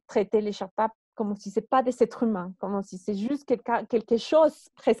traiter les Sherpas comme si ce n'est pas des êtres humains, comme si c'est juste quelque chose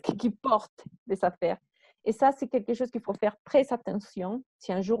presque qui porte des affaires. Et ça, c'est quelque chose qu'il faut faire très attention.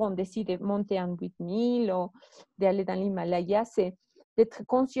 Si un jour on décide de monter en 8000 ou d'aller dans l'Himalaya, c'est d'être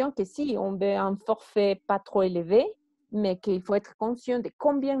conscient que si on veut un forfait pas trop élevé, mais qu'il faut être conscient de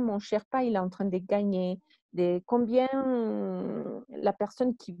combien mon Sherpa il est en train de gagner, de combien la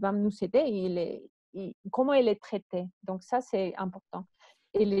personne qui va nous aider, comment elle est traitée. Donc ça, c'est important.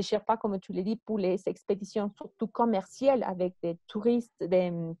 Et les Sherpas, comme tu l'as dit, pour les expéditions surtout commerciales avec des touristes,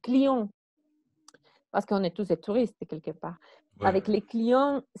 des clients, parce qu'on est tous des touristes quelque part. Ouais. Avec les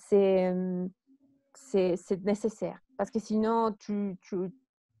clients, c'est nécessaire parce que sinon, tu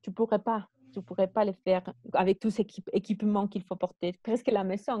pourrais pas. Tu pourrais pas le faire avec tous ces équipements qu'il faut porter, presque la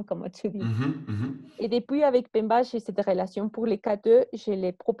maison, comme tu dis. Mhm, mhm. Et depuis, avec Pemba, j'ai cette relation pour les K2. Je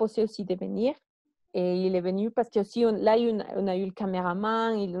l'ai proposé aussi de venir. Et il est venu parce que aussi, là, on a eu le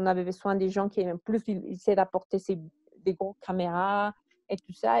caméraman. On avait besoin des gens qui, en plus, ils essaient d'apporter des gros caméras et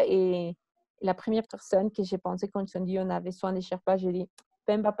tout ça. Et la première personne que j'ai pensé quand ils ont dit on avait besoin des Sherpas, j'ai dit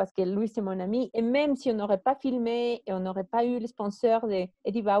Pemba parce que lui, c'est mon ami. Et même si on n'aurait pas filmé et on n'aurait pas eu le sponsor de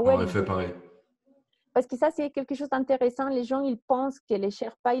Eddie On Bauer, aurait fait pareil. parce que ça, c'est quelque chose d'intéressant. Les gens, ils pensent que les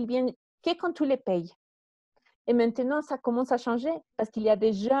Sherpas, ils viennent que quand tu les payes. Et maintenant, ça commence à changer parce qu'il y a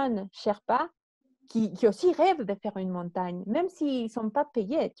des jeunes Sherpas qui aussi rêvent de faire une montagne, même s'ils ne sont pas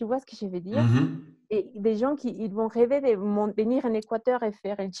payés. Tu vois ce que je veux dire? Mhm. Et des gens qui ils vont rêver de venir en Équateur et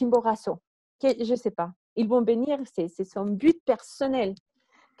faire un Chimborazo. Je ne sais pas. Ils vont venir, c'est son but personnel.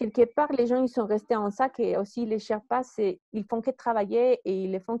 Quelque part, les gens, ils sont restés en ça et aussi les Sherpas, ils font que travailler et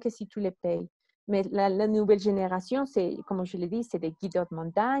ils le font que si tu les payes. Mais la nouvelle génération, c'est, comme je l'ai dit, c'est des guides de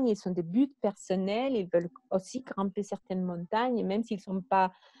montagne, ils sont des buts personnels, ils veulent aussi grimper certaines montagnes, même s'ils ne sont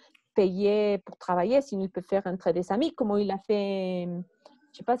pas payés pour travailler, sinon ils peuvent faire entre des amis, comme il a fait, je ne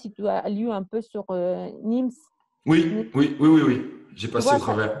sais pas si tu as lu un peu sur Nîmes. Oui, oui, oui, oui, oui. J'ai Tu passé au vois, ça,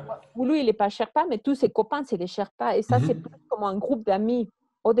 travers. lui, il n'est pas Sherpa, mais tous ses copains, c'est des Sherpas. Et ça, c'est plus Mhm. comme un groupe d'amis,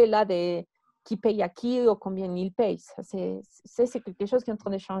 au-delà de qui paye à qui ou combien il paye. Ça, c'est quelque chose qui est en train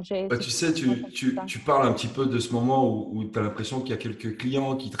de changer. Bah, tu sais, tu parles un petit peu de ce moment où tu as l'impression qu'il y a quelques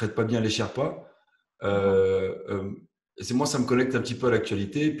clients qui ne traitent pas bien les Sherpas. Uh-huh. C'est moi, ça me connecte un petit peu à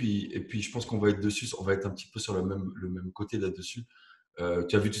l'actualité. Et puis, je pense qu'on va être dessus, on va être un petit peu sur le même côté là-dessus.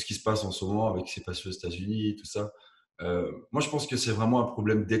 Tu as vu tout ce qui se passe en ce moment avec ce qui s'est passé aux États-Unis, tout ça. Moi, je pense que c'est vraiment un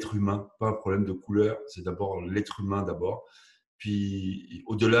problème d'être humain, pas un problème de couleur. C'est d'abord l'être humain d'abord. Puis,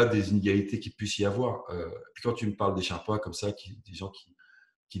 au-delà des inégalités qu'il puisse y avoir. Puis quand tu me parles des Sherpas comme ça, des gens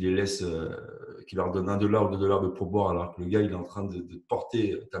qui les laissent, qui leur donnent $1 ou $2 de pourboire, alors que le gars, il est en train de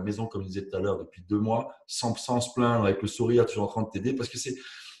porter ta maison, comme je disais tout à l'heure, depuis 2 mois, sans se plaindre, avec le sourire, toujours en train de t'aider. Parce que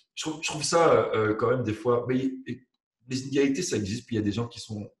je trouve ça quand même des fois. Mais les inégalités, ça existe. Puis il y a des gens qui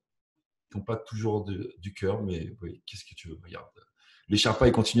n'ont pas toujours du cœur. Mais oui, qu'est-ce que tu veux? Regarde. Les Sherpas,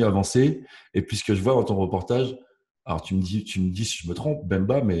 ils continuent à avancer. Et puis ce que je vois dans ton reportage, alors tu me dis si je me trompe,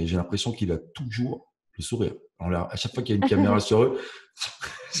 Bemba, mais j'ai l'impression qu'il a toujours le sourire. À chaque fois qu'il y a une caméra sur eux,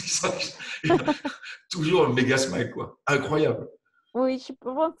 il a toujours un méga smile, quoi. Incroyable. Oui, je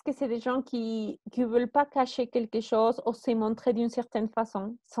pense que c'est des gens qui ne veulent pas cacher quelque chose ou se montrer d'une certaine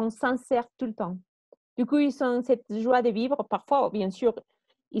façon, sont sincères tout le temps. Du coup, ils ont cette joie de vivre. Parfois, bien sûr,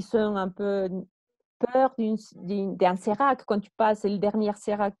 ils sont un peu peur d'un sérac. Quand tu passes le dernier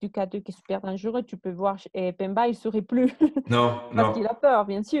sérac du K2 qui est super dangereux, tu peux voir Pemba, il ne sourit plus Non, parce non. qu'il a peur,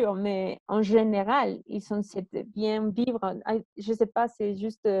 bien sûr. Mais en général, ils sont bien vivre. Je ne sais pas, c'est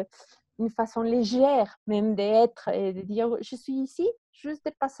juste une façon légère même d'être et de dire je suis ici, juste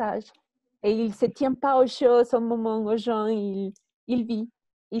de passage. Et il ne se tient pas aux choses, au moment, aux gens. Il vit.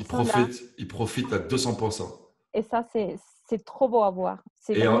 Ils sont là. Il profite à 200%. Et ça, c'est trop beau à voir.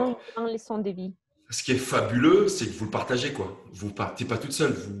 C'est Et vraiment une grande leçon de vie. ce qui est fabuleux, c'est que vous le partagez, quoi. Vous ne partez pas toute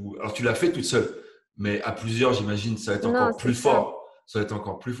seule. Alors, tu l'as fait toute seule, mais à plusieurs, j'imagine, ça va être Non, encore c'est plus ça. fort. Ça va être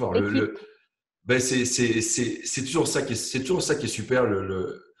encore plus fort. L'équipe. Ben c'est toujours ça qui est super.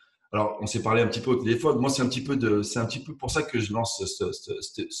 Alors, on s'est parlé un petit peu au téléphone. Moi, c'est un petit peu pour ça que je lance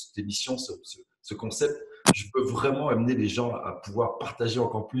cette émission, ce concept. Je peux vraiment amener les gens à pouvoir partager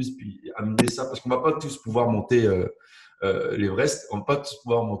encore plus, puis amener ça, parce qu'on va pas tous pouvoir monter l'Everest, on va pas tous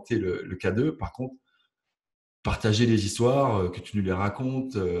pouvoir monter le K2. Par contre, partager les histoires, que tu nous les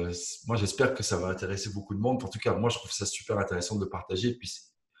racontes. Moi, j'espère que ça va intéresser beaucoup de monde. En tout cas, moi, je trouve ça super intéressant de partager. Et puis, c'est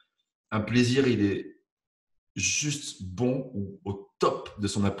un plaisir, il est juste bon ou au top de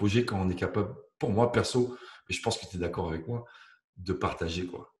son apogée quand on est capable, pour moi perso, mais je pense que tu es d'accord avec moi, de partager,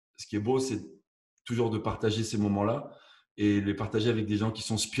 quoi. Ce qui est beau, c'est toujours de partager ces moments-là et les partager avec des gens qui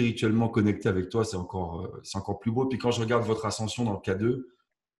sont spirituellement connectés avec toi, c'est encore plus beau. Puis quand je regarde votre ascension dans le K2,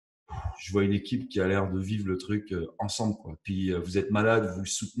 je vois une équipe qui a l'air de vivre le truc ensemble, quoi. Puis vous êtes malade, vous le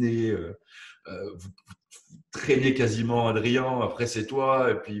soutenez, vous traînez quasiment Adrien, après c'est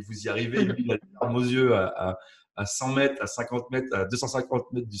toi, et puis vous y arrivez, lui il a les larmes aux yeux à 100 mètres, à 50 mètres, à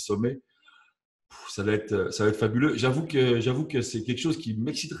 250 mètres du sommet. Ça va être fabuleux. J'avoue que c'est quelque chose qui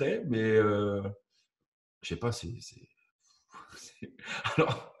m'exciterait, mais Je sais pas,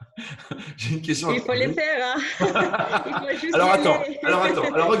 Alors, j'ai une question à Il te faut les poser. faire, hein. Il faut juste y Alors attends, aller. alors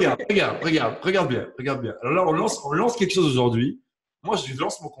regarde bien, regarde bien. Alors là, on lance quelque chose aujourd'hui. Moi, je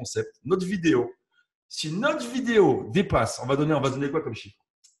lance mon concept, notre vidéo. Si notre vidéo dépasse, on va se donner quoi comme chiffre?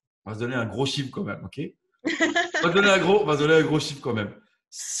 On va se donner un gros chiffre quand même, ok? On va se donner un gros chiffre quand même.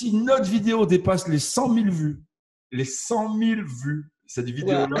 Si notre vidéo dépasse les 100 000 vues, cette Wow.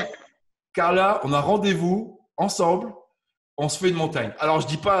 vidéo-là, Carla, on a rendez-vous ensemble, on se fait une montagne. Alors, je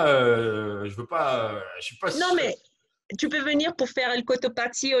dis pas, je veux pas, je suis pas Non, sûr. mais tu peux venir pour faire le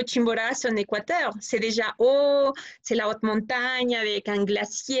Cotopaxi au Chimborazo en Équateur. C'est déjà haut, c'est la haute montagne avec un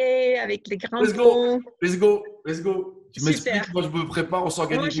glacier, avec les grands Let's go, ponts. let's go, let's go. Tu Super. m'expliques, moi je me prépare, on Moi,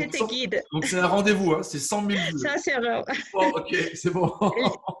 s'organise. je te guide. Donc c'est un rendez-vous, hein, c'est 100 000 vues. Ça, c'est vrai. Bon, ok, c'est bon.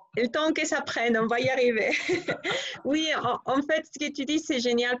 Le temps que ça prenne, on va y arriver. Oui, en fait, ce que tu dis, c'est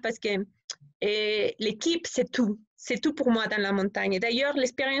génial parce que l'équipe, c'est tout. C'est tout pour moi dans la montagne. D'ailleurs,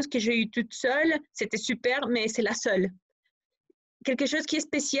 l'expérience que j'ai eue toute seule, c'était super, mais c'est la seule. Quelque chose qui est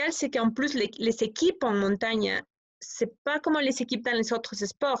spécial, c'est qu'en plus, les équipes en montagne, c'est pas comme les équipes dans les autres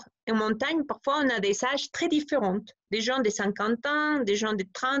sports. En montagne, parfois, on a des âges très différents. Des gens de 50 ans, des gens de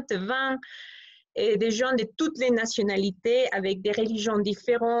 30, 20, et des gens de toutes les nationalités, avec des religions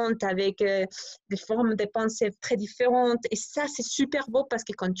différentes, avec des formes de pensée très différentes. Et ça, c'est super beau parce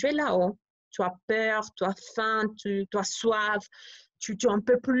que quand tu es là-haut, tu as peur, tu as faim, tu as soif, tu en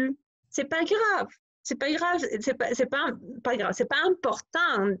peux plus. C'est pas grave. C'est pas grave. Pas grave. C'est pas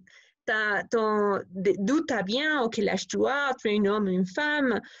important. D'où tu viens, quel âge tu as, tu es un homme, une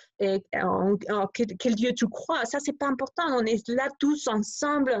femme, et quel Dieu tu crois. Ça, c'est pas important. On est là tous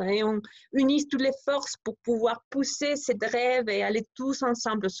ensemble et on unit toutes les forces pour pouvoir pousser cette rêve et aller tous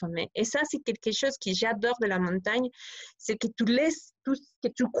ensemble au sommet. Et ça, c'est quelque chose que j'adore de la montagne, c'est que tu laisses tout ce que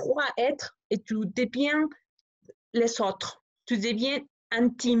tu crois être et tu deviens les autres. Tu deviens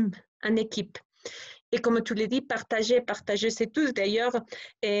intime, en équipe. Et comme tu l'as dit, partager, c'est tout. D'ailleurs,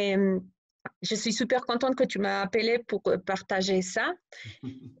 je suis super contente que tu m'as appelé pour partager ça.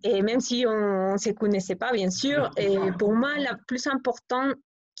 Et même si on ne se connaissait pas, bien sûr, et pour moi, le plus important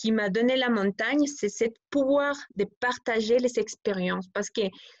qui m'a donné la montagne, c'est ce pouvoir de partager les expériences. Parce que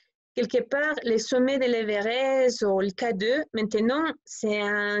quelque part, les sommets de l'Everest ou le K2, maintenant, c'est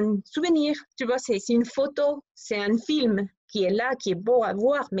un souvenir. Tu vois, c'est une photo, c'est un film qui est là, qui est beau à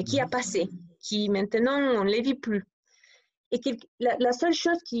voir, mais qui a passé, qui maintenant, on ne les vit plus. Et la seule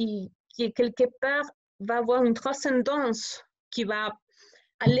chose qui est quelque part va avoir une transcendance, qui va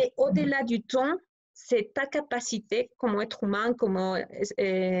aller au-delà du temps, c'est ta capacité comme être humain, comme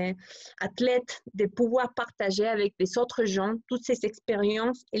athlète, de pouvoir partager avec les autres gens toutes ces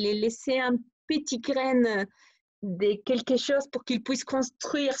expériences et les laisser un petit grain de quelque chose pour qu'ils puissent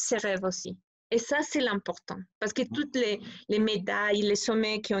construire ses rêves aussi. Et ça, c'est l'important. Parce que toutes les médailles, les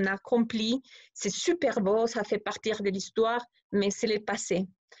sommets qu'on a accomplis, c'est super beau, ça fait partie de l'histoire, mais c'est le passé.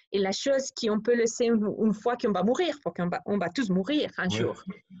 Et la chose qu'on peut laisser une fois qu'on va mourir, parce qu'on va tous mourir un jour,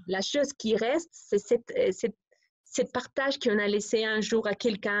 la chose qui reste, c'est cette partage qu'on a laissé un jour à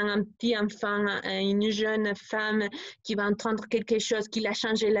quelqu'un, un petit enfant, à une jeune femme qui va entendre quelque chose qui l'a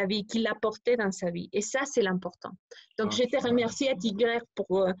changé la vie, qui l'a porté dans sa vie. Et ça, c'est l'important. Donc, je te remercie à Tigrer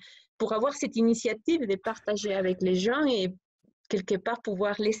pour avoir cette initiative de partager avec les gens et quelque part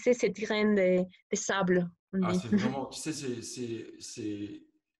pouvoir laisser cette graine de sable. C'est vraiment, tu sais, ce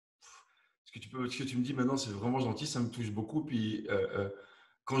que tu me dis maintenant, c'est vraiment gentil, ça me touche beaucoup. Puis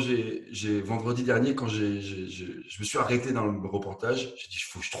quand vendredi dernier, quand je me suis arrêté dans le reportage, j'ai dit, il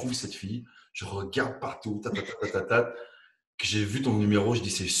faut que je trouve cette fille. Je regarde partout, que j'ai vu ton numéro, je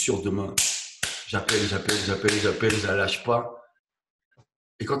dis, c'est sûr, demain, j'appelle, je la lâche pas.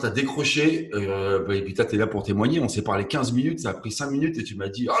 Et quand tu as décroché, et puis tu es là pour témoigner, on s'est parlé 15 minutes, ça a pris 5 minutes et tu m'as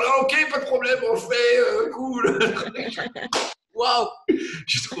dit, oh non, ok, pas de problème, on le fait, cool. Waouh!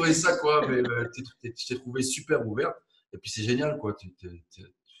 J'ai trouvé ça, quoi, mais je t'ai trouvé super ouverte. Et puis c'est génial, quoi. Il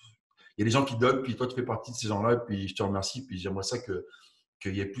y a des gens qui donnent, puis toi, tu fais partie de ces gens-là, et puis je te remercie. Puis j'aimerais ça qu'il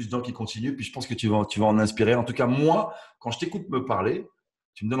y ait plus de gens qui continuent. Puis je pense que tu vas en inspirer. En tout cas, moi, quand je t'écoute me parler,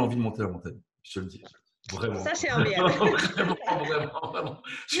 tu me donnes envie de monter la montagne. Je te le dis. Vraiment. Ça, c'est un bien. Vraiment.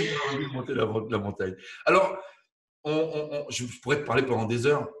 Je me donne envie de monter la montagne. Alors, je pourrais te parler pendant des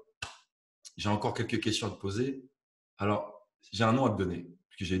heures. J'ai encore quelques questions à te poser. Alors, j'ai un nom à te donner,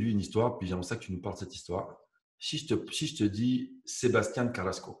 parce que j'ai lu une histoire, puis j'aimerais ça que tu nous parles de cette histoire. Si je te dis Sébastien de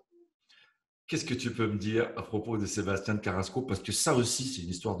Carrasco, qu'est-ce que tu peux me dire à propos de Sébastien de Carrasco? Parce que ça aussi, c'est une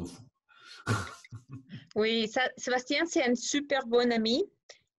histoire de fou. Oui, Sébastien, c'est un super bon ami.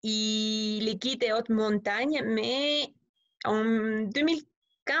 Il est guide de haute montagne, mais en 2015,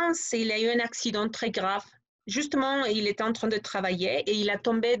 2015, il a eu un accident très grave. Justement, il était en train de travailler et il a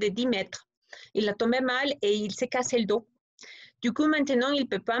tombé de 10 mètres. Il a tombé mal et il s'est cassé le dos. Du coup, maintenant, il ne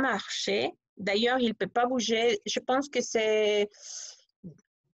peut pas marcher. D'ailleurs, il ne peut pas bouger. Je pense que c'est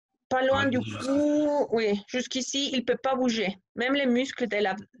pas loin du cou. Oui, jusqu'ici, il ne peut pas bouger. Même les muscles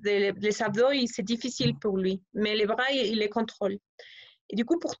des abdos, c'est difficile pour lui. Mais les bras, il les contrôle. Et du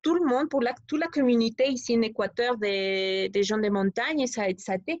coup, pour tout le monde, pour toute la communauté ici en Équateur des gens de montagne, ça a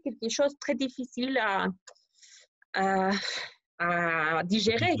été quelque chose de très difficile à, à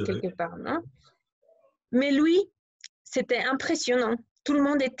digérer quelque part. Non? Mais lui, c'était impressionnant. Tout le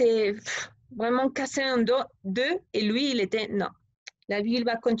monde était vraiment cassé en deux et lui, il était non. La vie, il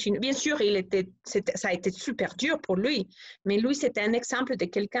va continuer. Bien sûr, ça a été super dur pour lui, mais lui, c'était un exemple de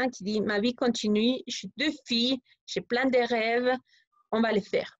quelqu'un qui dit ma vie continue, j'ai 2 filles, j'ai plein de rêves, on va les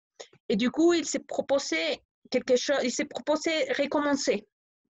faire. Et du coup, il s'est proposé quelque chose, il s'est proposé recommencer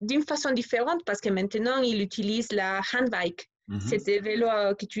d'une façon différente parce que maintenant, il utilise la handbike. C'est des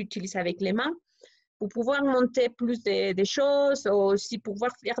vélos que tu utilises avec les mains pour pouvoir monter plus de choses, ou aussi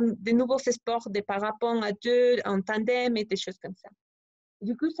pouvoir faire de nouveaux sports de parapente à 2, en tandem et des choses comme ça.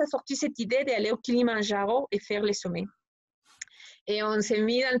 Du coup, ça a sorti cette idée d'aller au Kilimanjaro et faire les sommets. Et on s'est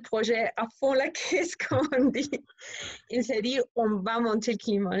mis dans le projet à fond la caisse, comme on dit. Il s'est dit, on va monter le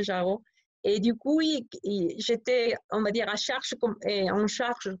Kilimanjaro. Et du coup, j'étais, on va dire, en charge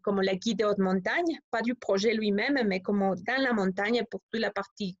comme la guide de haute montagne, pas du projet lui-même, mais comme dans la montagne pour toute la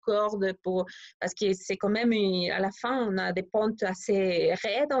partie corde, parce que c'est quand même, à la fin, on a des pentes assez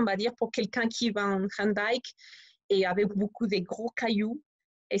raides, on va dire, pour quelqu'un qui va en handbike et avec beaucoup de gros cailloux.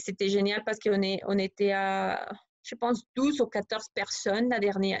 Et c'était génial parce on était à, je pense, 12 ou 14 personnes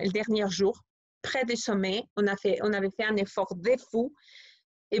le dernier jour, près du sommet. On avait fait un effort de fou.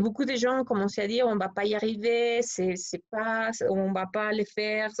 Et beaucoup de gens ont commencé à dire on ne va pas y arriver, on ne va pas le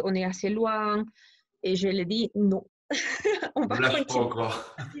faire, on est assez loin. Et je lui ai dit non, on va continuer.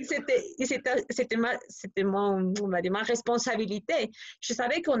 C'était ma responsabilité. Je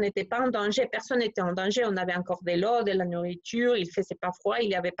savais qu'on n'était pas en danger, personne n'était en danger. On avait encore de l'eau, de la nourriture, il ne faisait pas froid, il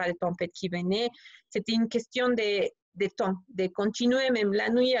n'y avait pas de tempête qui venait. C'était une question de temps, de continuer même la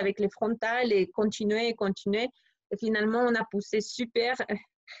nuit avec les frontales et continuer. Et finalement, on a poussé super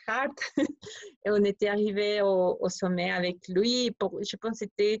hard et on était arrivé au sommet avec lui. Je pense que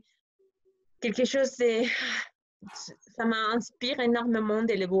c'était quelque chose de... Ça m'a inspiré énormément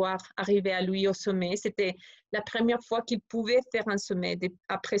de le voir arriver à lui au sommet. C'était la première fois qu'il pouvait faire un sommet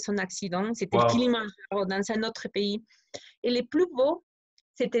après son accident. C'était le Kilimanjaro dans un autre pays. Et le plus beau,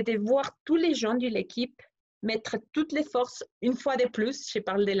 c'était de voir tous les gens de l'équipe mettre toutes les forces une fois de plus. Je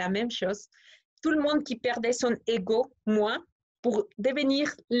parle de la même chose. Tout le monde qui perdait son ego, moi, pour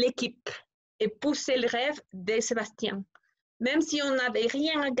devenir l'équipe et pousser le rêve de Sébastien. Même si on n'avait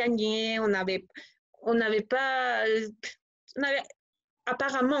rien à gagner, on n'avait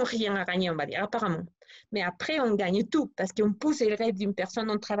apparemment rien à gagner, on va dire, apparemment. Mais après, on gagne tout parce qu'on pousse le rêve d'une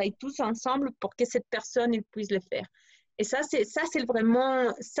personne, on travaille tous ensemble pour que cette personne puisse le faire. Et ça, c'est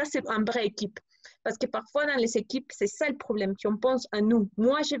une vraie équipe. Parce que parfois, dans les équipes, c'est ça le problème, qu'on pense à nous.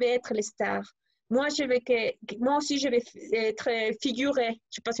 Moi, je vais être les stars. Moi aussi, je vais être figurée. Je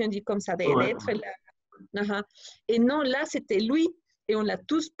ne sais pas si on dit comme ça, d'être là. Et non, là, c'était lui et on l'a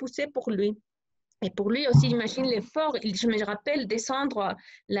tous poussé pour lui. Et pour lui aussi, imagine l'effort. Je me rappelle descendre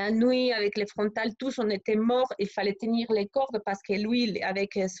la nuit avec les frontales, tous on était morts. Il fallait tenir les cordes parce que lui,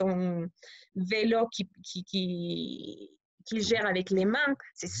 avec son vélo qu'il gère avec les mains,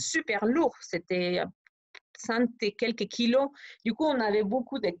 c'est super lourd. C'était 100 et quelques kilos. Du coup, on avait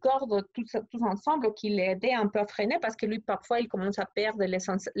beaucoup de cordes tous ensemble qui l'aidaient un peu à freiner parce que lui, parfois, il commence à perdre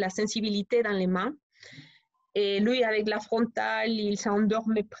la sensibilité dans les mains. Et lui, avec la frontale, il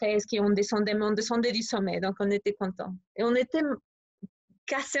s'endormait presque et on descendait du sommet. Donc, on était contents. Et on était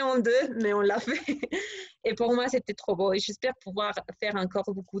cassés en deux, mais on l'a fait. Et pour moi, c'était trop beau. Et j'espère pouvoir faire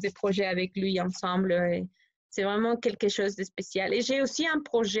encore beaucoup de projets avec lui ensemble. Et c'est vraiment quelque chose de spécial. Et j'ai aussi un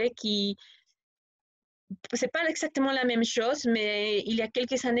projet c'est pas exactement la même chose, mais il y a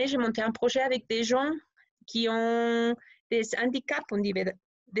quelques années, j'ai monté un projet avec des gens qui ont des handicaps, on dit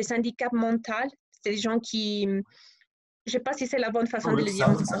des handicaps mentaux. C'est des gens qui, je ne sais pas si c'est la bonne façon de le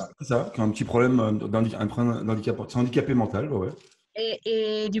dire. C'est ça, qui a un petit problème d'handicap, c'est handicapé mental, ouais.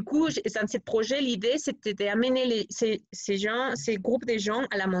 Et du coup, dans ce projet, l'idée, c'était d'amener ces groupes de gens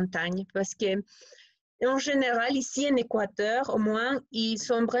à la montagne. Parce que, en général, ici en Équateur, au moins, ils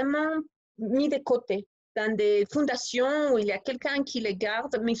sont vraiment mis de côté dans des fondations où il y a quelqu'un qui les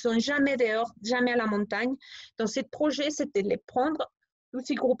garde, mais ils ne sont jamais dehors, jamais à la montagne. Donc, ce projet, c'était de les prendre tous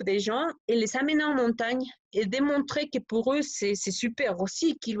ces groupes de gens et les amener en montagne et démontrer que pour eux, c'est super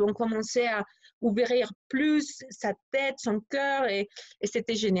aussi, qu'ils vont commencer à ouvrir plus sa tête, son cœur et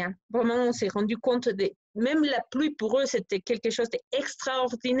c'était génial. Vraiment, on s'est rendu compte même la pluie pour eux, c'était quelque chose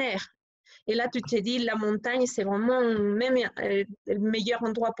d'extraordinaire. Et là, tu te dis, la montagne, c'est vraiment même le meilleur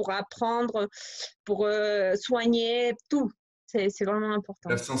endroit pour apprendre, pour soigner, tout. C'est vraiment important.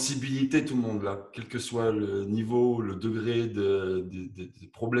 La sensibilité, tout le monde là, quel que soit le niveau, le degré de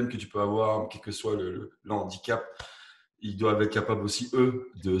problèmes que tu peux avoir, quel que soit le handicap, ils doivent être capables aussi,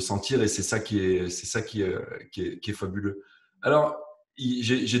 eux, de sentir et c'est ça qui est fabuleux. Alors,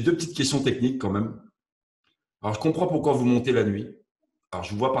 j'ai deux petites questions techniques quand même. Alors, je comprends pourquoi vous montez la nuit. Alors,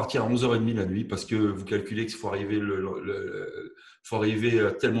 je vous vois partir à 11h30 la nuit parce que vous calculez qu'il faut arriver, faut arriver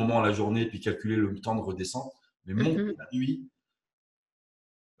à tel moment à la journée puis calculer le temps de redescente. Mais monter la nuit,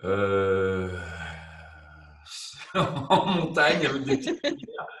 en montagne avec des petites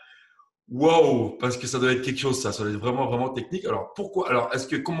rivières. Wow, parce que ça doit être quelque chose, ça doit être vraiment, vraiment technique. Alors, pourquoi? Alors,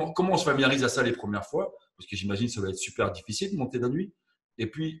 comment on se familiarise à ça les premières fois? Parce que j'imagine que ça doit être super difficile de monter la nuit. Et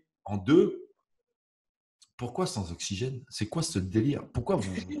puis, en deux, pourquoi sans oxygène? C'est quoi ce délire? Pourquoi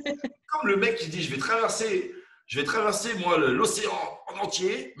comme le mec qui dit, je vais traverser moi l'océan en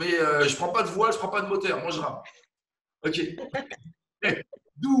entier, mais je prends pas de voile, je prends pas de moteur, moi je rame. Ok.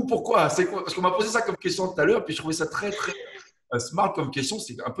 D'où, pourquoi? C'est quoi? Parce qu'on m'a posé ça comme question tout à l'heure, puis je trouvais ça très, très smart comme question.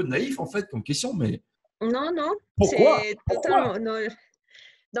 C'est un peu naïf en fait comme question, mais Non, non, pourquoi? c'est Pourquoi? totalement. Non.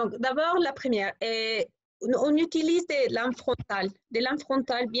 Donc, d'abord, la première, on utilise des lames frontales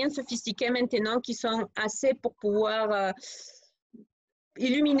bien sophistiquées maintenant qui sont assez pour pouvoir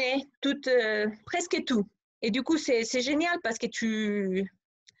illuminer presque tout. Et du coup, c'est génial parce que tu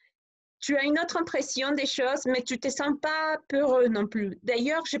as une autre impression des choses, mais tu ne te sens pas peureux non plus.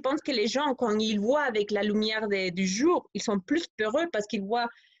 D'ailleurs, je pense que les gens, quand ils voient avec la lumière du jour, ils sont plus peureux parce qu'ils voient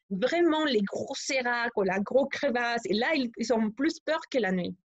vraiment les gros séracs ou la grosse crevasse. Et là, ils ont plus peur que la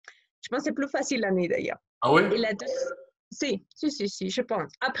nuit. Je pense que c'est plus facile la nuit d'ailleurs. Ah ouais? Et la si, je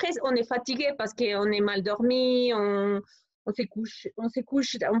pense. Après, on est fatigué parce qu'on est mal dormi, on se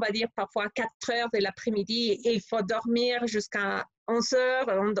couche, on va dire, parfois à 4 heures de l'après-midi et il faut dormir jusqu'à 11 heures.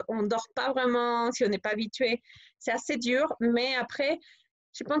 On ne dort pas vraiment si on n'est pas habitué. C'est assez dur, mais après,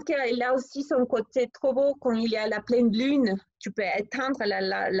 je pense qu'il a aussi son côté trop beau quand il y a la pleine lune. Tu peux éteindre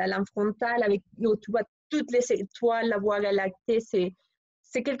la lampe frontale avec, tu vois toutes les étoiles, la voie lactée.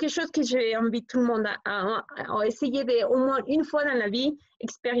 C'est quelque chose que j'invite tout le monde à essayer au moins une fois dans la vie,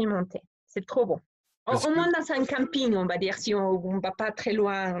 expérimenter. C'est trop bon. Est-ce Au que, moins dans un camping, on va dire, si on ne va pas très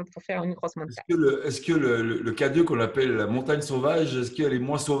loin pour faire une grosse montagne. est-ce que le K2 qu'on appelle la montagne sauvage, est-ce qu'elle est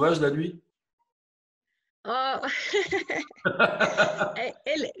moins sauvage la nuit? Oh.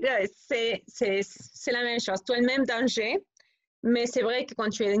 C'est la même chose. Tu as le même danger, mais c'est vrai que quand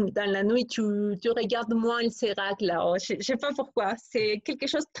tu es dans la nuit, tu regardes moins le sérac là-haut. Je ne sais pas pourquoi. C'est quelque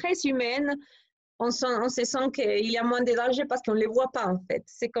chose de très humain. On se sent qu'il y a moins de danger parce qu'on ne les voit pas en fait.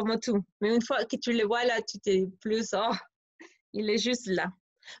 C'est comme tout. Mais une fois que tu les vois là, tu t'es plus, oh, il est juste là.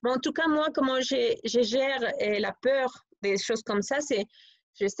 Mais en tout cas, moi, comment je gère la peur des choses comme ça, c'est,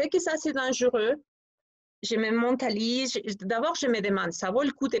 je sais que ça c'est dangereux. Je me mentalise. D'abord, je me demande, ça vaut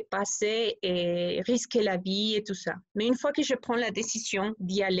le coup de passer et risquer la vie et tout ça. Mais une fois que je prends la décision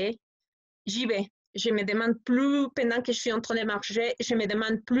d'y aller, j'y vais. Je me demande plus, pendant que je suis en train de marcher, je me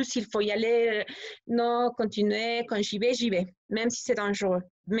demande plus s'il faut y aller. Non, continuer. Quand j'y vais, même si c'est dangereux.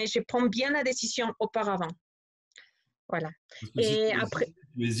 Mais je prends bien la décision auparavant. Voilà. Parce que Et après,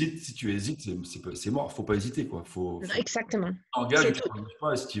 si tu hésites, c'est mort. Faut pas hésiter quoi. Faut exactement. t'engages C'est ou tu tout. t'engages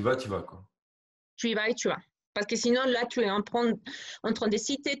pas. Et si tu vas quoi. Tu y vas et tu vas. Parce que sinon, là, tu es en train de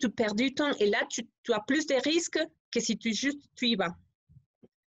citer, tu perds du temps et là, tu as plus de risques que si tu y vas.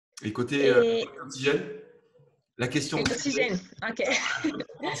 Et côté Et oxygène, la question oxygène, l'oxygène, ok.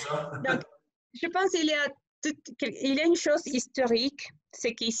 comment ça? Donc, je pense qu'il y a une chose historique,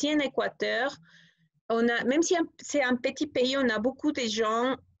 c'est qu'ici en Équateur, même si c'est un petit pays, on a beaucoup de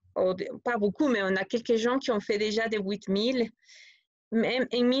gens, pas beaucoup, mais on a quelques gens qui ont fait déjà des 8000. Même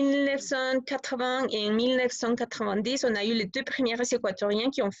en 1980 et en 1990, on a eu les deux premiers Équatoriens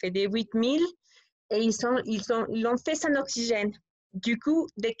qui ont fait des 8000 et ils l'ont fait sans oxygène. Du coup,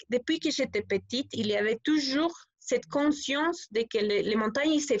 depuis que j'étais petite, il y avait toujours cette conscience de que les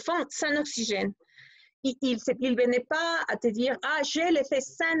montagnes se font sans oxygène. Il ne venait pas à te dire, ah, je l'ai fait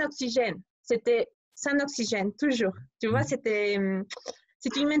sans oxygène. C'était sans oxygène, toujours. Tu vois, c'est une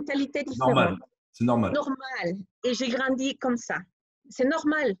mentalité différente. Normal. C'est normal. Normal. Et j'ai grandi comme ça. C'est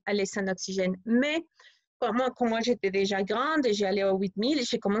normal aller sans oxygène. Mais quand moi j'étais déjà grande et j'ai allé au 8000,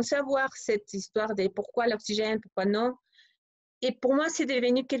 j'ai commencé à voir cette histoire de pourquoi l'oxygène, pourquoi non. Et pour moi, c'est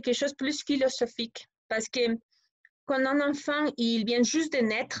devenu quelque chose de plus philosophique. Parce que quand un enfant, il vient juste de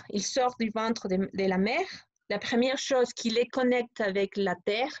naître, il sort du ventre de la mère, la première chose qui les connecte avec la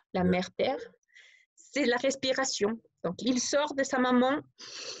terre, la mère-terre, c'est la respiration. Donc, il sort de sa maman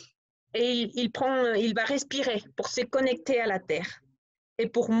et il va respirer pour se connecter à la terre. Et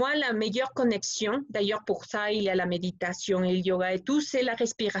pour moi, la meilleure connexion, d'ailleurs pour ça, il y a la méditation et le yoga et tout, c'est la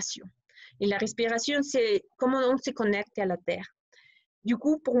respiration. Et la respiration, c'est comment on se connecte à la terre. Du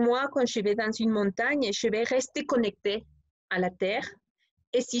coup, pour moi, quand je vais dans une montagne, je vais rester connecté à la terre.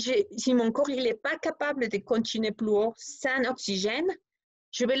 Et si mon corps n'est pas capable de continuer plus haut sans oxygène,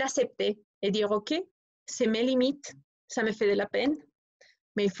 je vais l'accepter et dire, OK, c'est mes limites, ça me fait de la peine,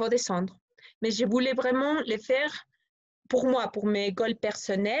 mais il faut descendre. Mais je voulais vraiment le faire pour moi, pour mes goals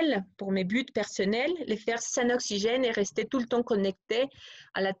personnels, pour mes buts personnels, les faire sans oxygène et rester tout le temps connecté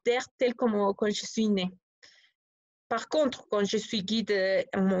à la terre telle comme quand je suis née. Par contre, quand je suis guide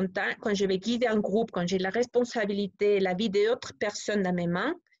en montagne, quand je vais guider un groupe, quand j'ai la responsabilité, la vie d'autres personnes dans mes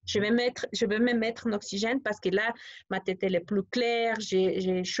mains, je vais me mettre en oxygène parce que là, ma tête elle est plus claire,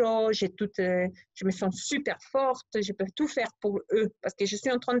 j'ai chaud, je me sens super forte, je peux tout faire pour eux parce que je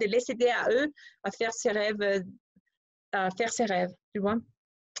suis en train de les aider à eux à faire ses rêves, tu vois.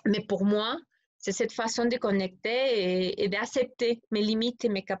 Mais pour moi, c'est cette façon de connecter et d'accepter mes limites et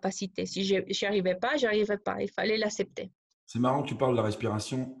mes capacités. Si je n'y arrivais pas, je n'y arrivais pas. Il fallait l'accepter. C'est marrant que tu parles de la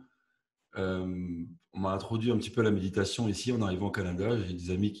respiration. On m'a introduit un petit peu à la méditation ici en arrivant au Canada. J'ai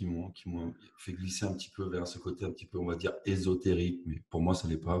des amis qui m'ont fait glisser un petit peu vers ce côté un petit peu, on va dire, ésotérique. Mais pour moi, ça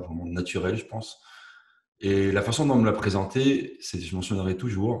n'est pas vraiment naturel, je pense. Et la façon dont on me l'a présenté, je mentionnerai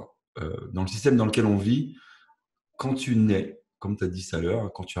toujours, dans le système dans lequel on vit, quand tu nais, comme tu as dit tout à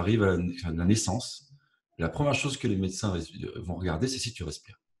l'heure, quand tu arrives à la naissance, la première chose que les médecins vont regarder, c'est si tu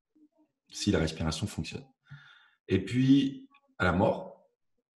respires, si la respiration fonctionne. Et puis, à la mort,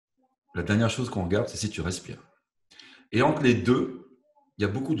 la dernière chose qu'on regarde, c'est si tu respires. Et entre les deux, il y a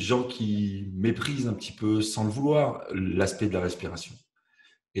beaucoup de gens qui méprisent un petit peu, sans le vouloir, l'aspect de la respiration.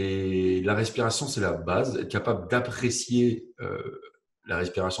 Et la respiration, c'est la base. Être capable d'apprécier la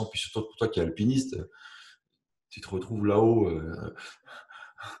respiration, puis surtout pour toi qui es alpiniste, tu te retrouves là-haut.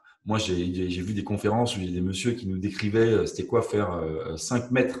 Moi, j'ai vu des conférences où il y a des messieurs qui nous décrivaient c'était quoi faire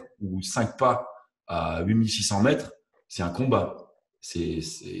 5 mètres ou 5 pas à 8600 mètres. C'est un combat. C'est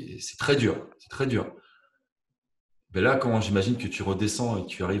très dur. C'est très dur. Ben là, quand j'imagine que tu redescends et que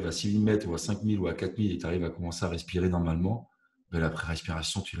tu arrives à 6000 mètres ou à 5000 ou à 4000 et tu arrives à commencer à respirer normalement, ben la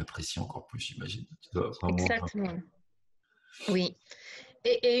respiration, tu l'apprécies encore plus, j'imagine. Tu dois vraiment… Exactement. Oui.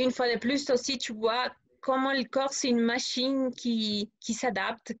 Et une fois de plus aussi, tu vois comment le corps, c'est une machine qui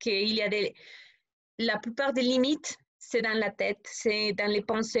s'adapte, qu'il y a la plupart des limites, c'est dans la tête, c'est dans les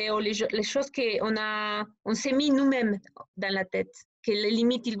pensées ou les choses on s'est mis nous-mêmes dans la tête, que les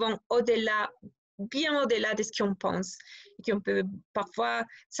limites, ils vont au-delà, bien au-delà de ce qu'on pense, et qu'on peut parfois,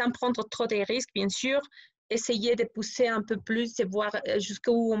 sans prendre trop de risques, bien sûr, essayer de pousser un peu plus et voir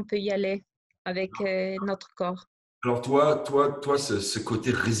jusqu'où on peut y aller avec notre corps. Alors toi, ce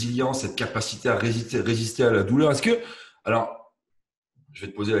côté résilient, cette capacité à résister à la douleur, est-ce que… Alors, je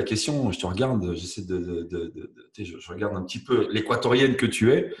vais te poser la question, je te regarde, j'essaie je regarde un petit peu l'équatorienne que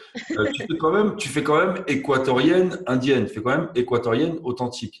tu es. Tu fais quand même équatorienne indienne, tu fais quand même équatorienne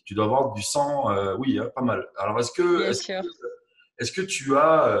authentique. Tu dois avoir du sang, oui, hein, pas mal. Alors, Bien sûr. est-ce que tu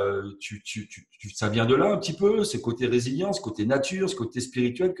as, ça vient de là un petit peu, ce côté résilient, ce côté nature, ce côté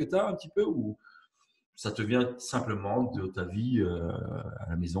spirituel que tu as un petit peu, ou ça te vient simplement de ta vie à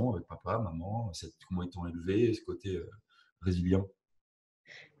la maison avec papa, maman, comment ils t'ont élevé, ce côté résilient?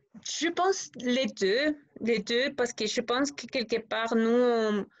 Je pense les deux, parce que je pense que quelque part,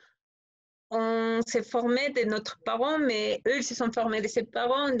 nous, on s'est formé de notre parents, mais eux, ils se sont formés de ses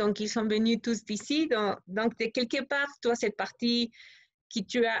parents, donc ils sont venus tous d'ici. Donc, de quelque part, toi, cette partie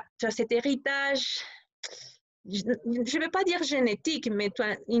tu as cet héritage, je ne veux pas dire génétique, mais tu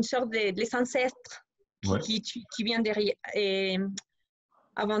as une sorte les ancêtres Ouais. qui viennent derrière, et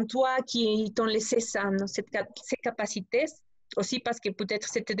avant toi, qui t'ont laissé ça, non, ces capacités. Aussi parce que peut-être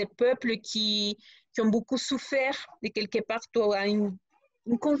c'était des peuples qui ont beaucoup souffert, de quelque part, tu as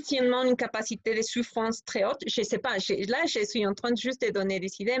consciemment une capacité de souffrance très haute. Je ne sais pas, là, je suis en train de juste de donner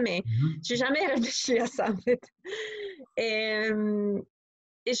des idées, mais je n'ai jamais réfléchi à ça, en fait. Et,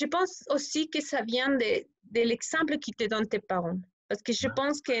 et je pense aussi que ça vient de l'exemple qui te donnent tes parents. Parce que je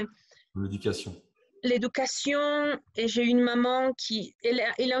pense que L'éducation. l'éducation, et j'ai une maman elle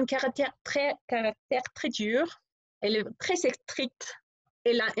a un caractère très dur, elle est très stricte,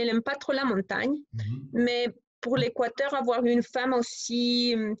 elle n'aime pas trop la montagne, mais pour l'Équateur, avoir une femme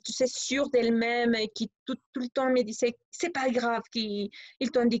aussi, tu sais, sûre d'elle-même et qui tout le temps me disait, c'est pas grave qu'ils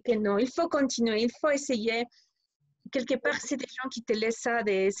t'ont dit que non, il faut continuer, il faut essayer. Quelque part, c'est des gens qui te laissent ça,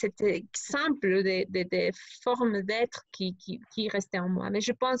 cet exemple de formes d'être qui restait en moi. Mais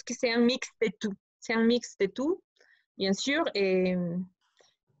je pense que c'est un mix de tout. C'est un mix de tout, bien sûr,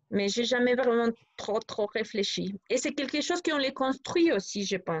 mais j'ai jamais vraiment trop réfléchi. Et c'est quelque chose qu'on les construit aussi,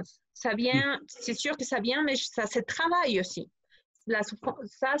 je pense. Ça vient, c'est sûr que ça vient, mais ça se travaille aussi.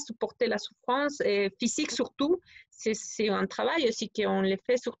 Ça, supporter la souffrance physique surtout, c'est un travail aussi qu'on les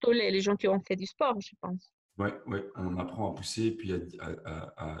fait, surtout les gens qui ont fait du sport, je pense. Ouais, ouais, on apprend à pousser, puis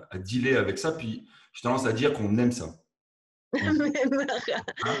à dealer avec ça. Puis, j'ai tendance à dire qu'on aime ça. Hein,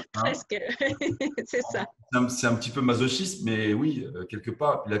 hein. Presque, c'est ça. C'est un petit peu masochiste, mais oui, quelque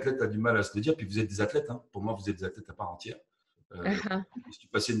part. Puis l'athlète a du mal à se le dire. Puis vous êtes des athlètes. Hein. Pour moi, vous êtes des athlètes à part entière. Uh-huh. Si tu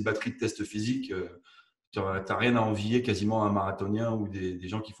passais une batterie de tests physiques, tu n'as rien à envier quasiment à un marathonien ou des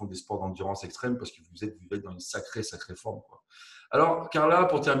gens qui font des sports d'endurance extrême parce que vous êtes dans une sacrée forme, quoi. Alors, Carla,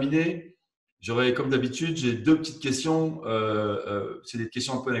 pour terminer, j'aurais, comme d'habitude, j'ai deux petites questions. C'est des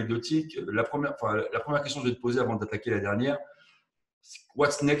questions un peu anecdotiques. La première question que je vais te poser avant d'attaquer la dernière,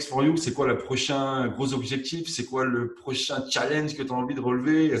 what's next for you? C'est quoi le prochain gros objectif? C'est quoi le prochain challenge que tu as envie de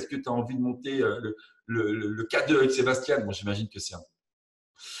relever? Est-ce que tu as envie de monter le K2 avec Sébastien? Moi, j'imagine que ça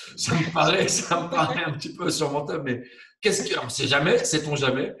me paraît un petit peu surmontable, mais qu'est-ce que, on ne sait jamais, sait-on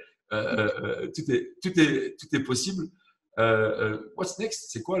jamais. Tout est possible. What's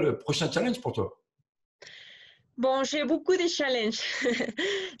next? C'est quoi le prochain challenge pour toi? Bon, j'ai beaucoup de challenges.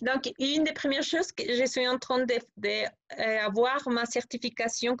 Donc, une des premières choses que je suis en train d'avoir ma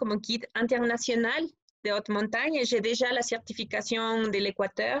certification comme guide international de haute montagne. J'ai déjà la certification de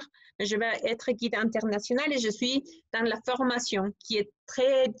l'Équateur. Je vais être guide international et je suis dans la formation qui est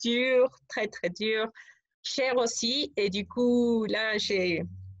très dure, très dure, chère aussi. Et du coup, là, je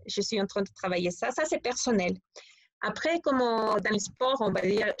suis en train de travailler ça. Ça, c'est personnel. Après, comme dans le sport, on va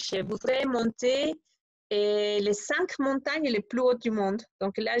dire, je voudrais monter les 5 montagnes les plus hautes du monde.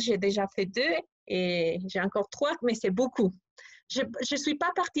 Donc là, j'ai déjà fait 2 et j'ai encore 3, mais c'est beaucoup. Je ne suis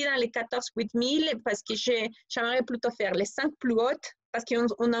pas partie dans les 14-8000 parce que j'aimerais plutôt faire les 5 plus hautes parce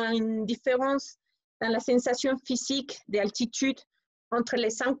qu'on a une différence dans la sensation physique d'altitude entre les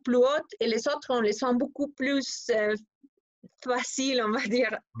 5 plus hautes et les autres, on les sent beaucoup plus facile, on va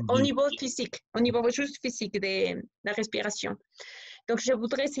dire, au niveau physique, au niveau juste physique de la respiration. Donc, je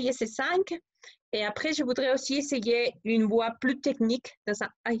voudrais essayer ces 5 et après, je voudrais aussi essayer une voie plus technique.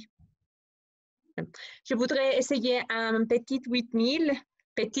 Je voudrais essayer un petit 8000,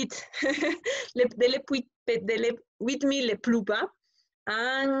 petite, les 8000 les plus bas,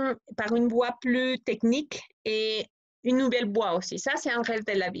 par une voie plus technique et une nouvelle voie aussi. Ça, c'est un rêve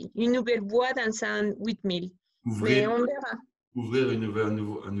de la vie. Une nouvelle voie dans un 8000. Mais on verra. Ouvrir un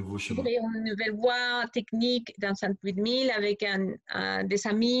nouveau chemin. Ouvrir une nouvelle voie technique dans un 8000 avec des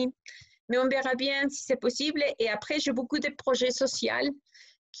amis. Mais on verra bien si c'est possible. Et après, j'ai beaucoup de projets sociaux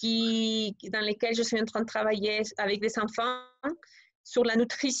dans lesquels je suis en train de travailler avec des enfants sur la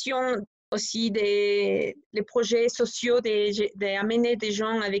nutrition, aussi les projets sociaux d'amener des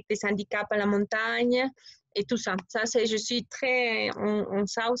gens avec des handicaps à la montagne et tout ça. Je suis très en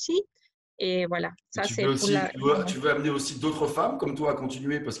ça aussi. Et voilà, ça c'est pour tu veux amener aussi d'autres femmes comme toi à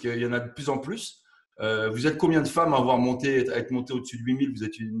continuer parce qu'il y en a de plus en plus. Vous êtes combien de femmes à être montées au-dessus de 8000? Vous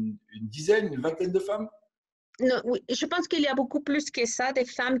êtes une dizaine, une vingtaine de femmes? Non, oui, je pense qu'il y a beaucoup plus que ça, des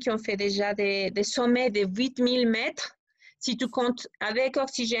femmes qui ont fait déjà des sommets de 8000 mètres, si tu comptes avec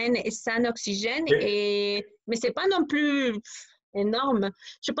oxygène et sans oxygène. Mais ce n'est pas non plus énorme.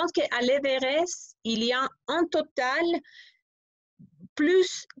 Je pense qu'à l'Everest, il y a en total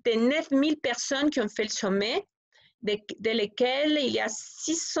plus de 9000 personnes qui ont fait le sommet, de lesquelles il y a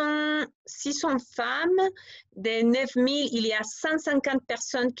 600 femmes. De 9000, il y a 150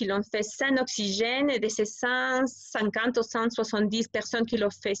 personnes qui l'ont fait sans oxygène. Et de ces 150 ou 170 personnes qui l'ont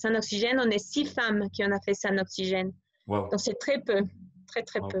fait sans oxygène, on est 6 femmes qui en ont fait sans oxygène. Wow. Donc, c'est très peu, très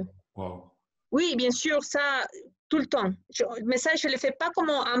peu. Wow. Oui, bien sûr, ça, tout le temps. Mais ça, je ne le fais pas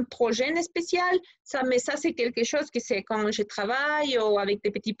comme un projet spécial. Mais ça, c'est quelque chose que c'est quand je travaille ou avec des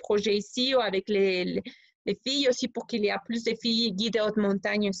petits projets ici ou avec les filles aussi pour qu'il y ait plus de filles guides de haute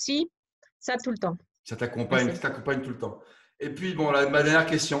montagne aussi. Ça, tout le temps. Ça t'accompagne tout le temps. Et puis, bon, ma dernière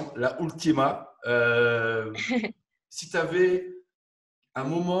question, la ultima. Si tu avais un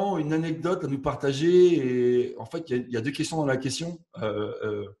moment, une anecdote à nous partager, et en fait, il y a deux questions dans la question.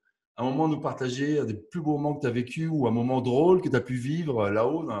 Un moment à nous partager, un des plus beaux moments que tu as vécu ou un moment drôle que tu as pu vivre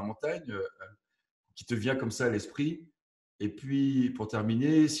là-haut dans la montagne qui te vient comme ça à l'esprit. Et puis, pour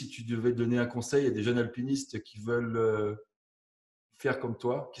terminer, si tu devais donner un conseil à des jeunes alpinistes qui veulent faire comme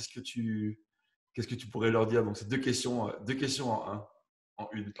toi, qu'est-ce que tu pourrais leur dire? Donc, c'est deux questions en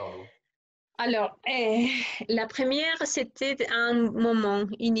une, pardon. Alors, la première, c'était un moment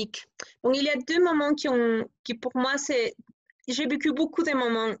unique. Donc, il y a deux moments qui pour moi, j'ai vécu beaucoup de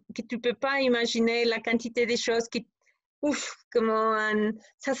moments que tu peux pas imaginer la quantité de choses qui, ouf,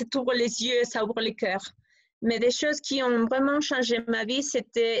 ça se t'ouvre les yeux, ça ouvre le cœur. Mais des choses qui ont vraiment changé ma vie,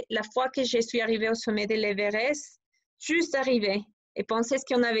 c'était la fois que je suis arrivée au sommet de l'Everest, juste arrivée et penser ce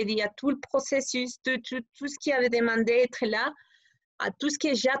qu'on avait dit à tout le processus, tout ce qui avait demandé d'être là, à tout ce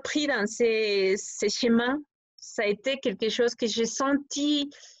que j'ai appris dans ces chemins, ça a été quelque chose que j'ai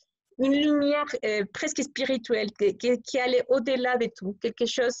senti une lumière presque spirituelle qui allait au-delà de tout, quelque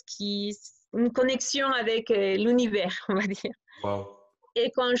chose une connexion avec l'univers, on va dire. Wow.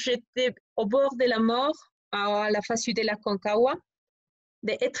 Et quand j'étais au bord de la mort, à la face de la Concagua,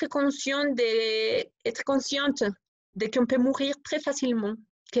 d'être consciente de qu'on peut mourir très facilement,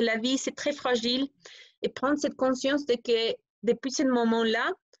 que la vie c'est très fragile, et prendre cette conscience de que depuis ce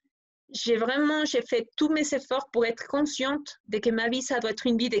moment-là, j'ai fait tous mes efforts pour être consciente de que ma vie, ça doit être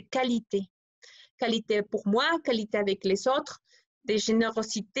une vie de qualité. Qualité pour moi, qualité avec les autres, de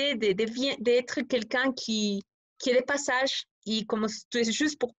générosité, d'être quelqu'un qui est de passage. Et comme tu es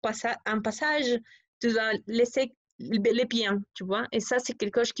juste pour un passage, tu dois laisser les biens, tu vois. Et ça, c'est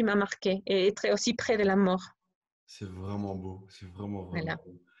quelque chose qui m'a marqué. Et être aussi près de la mort. C'est vraiment beau. C'est vraiment Voilà.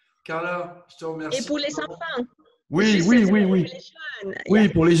 beau. Carla, je te Et remercie. pour les enfants, Oui, oui, oui, oui. les jeunes. Oui,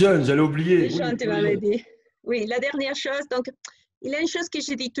 pour les jeunes, j'allais oublier. Les Oui, jeunes, tu pour les m'avais jeunes. dit. Oui, la dernière chose, donc, il y a une chose que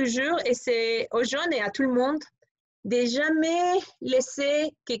je dis toujours, et c'est aux jeunes et à tout le monde, de jamais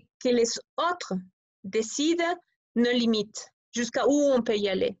laisser que les autres décident nos limites, jusqu'à où on peut y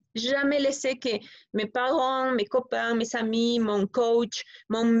aller. Jamais laisser que mes parents, mes copains, mes amis, mon coach,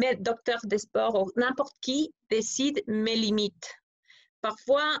 mon docteur de sport, ou n'importe qui décide mes limites.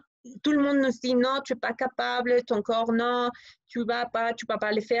 Parfois, tout le monde nous dit non, tu n'es pas capable, ton corps non, tu ne vas pas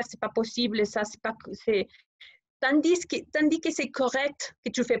le faire, c'est pas possible, ça c'est pas, c'est. Tandis que c'est correct,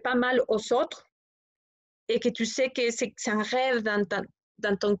 que tu fais pas mal aux autres et que tu sais que c'est un rêve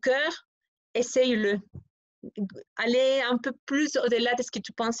dans ton cœur, essaye-le. Aller un peu plus au-delà de ce que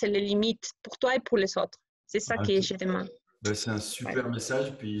tu penses c'est les limites pour toi et pour les autres. C'est ça Ah, que je demande. ben, c'est un Voilà. super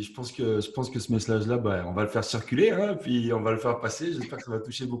message. Puis je pense que ce message-là, ben, on va le faire circuler, hein, puis on va le faire passer. J'espère que ça va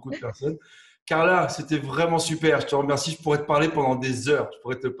toucher beaucoup de personnes. Carla, c'était vraiment super. Je te remercie. Je pourrais te parler pendant des heures. Je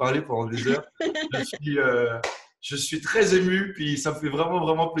pourrais te parler pendant des heures. Je suis, euh, je suis très ému. Puis ça me fait vraiment,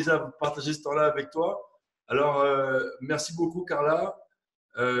 vraiment plaisir de partager ce temps-là avec toi. Alors, merci beaucoup, Carla.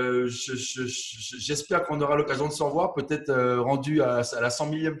 J'espère qu'on aura l'occasion de se revoir, peut-être rendu à la 100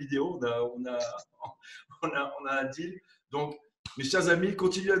 millième vidéo. On a un deal. Donc, mes chers amis,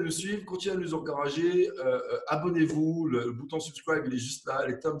 continuez à nous suivre, continuez à nous encourager. Abonnez-vous. Le bouton subscribe, il est juste là.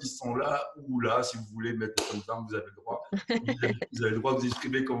 Les thumbs, ils sont là ou là. Si vous voulez mettre le thumbs, vous avez le droit. Vous avez le droit de vous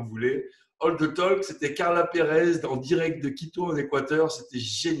exprimer comme vous voulez. All the Talk, c'était Carla Pérez en direct de Quito, en Équateur. C'était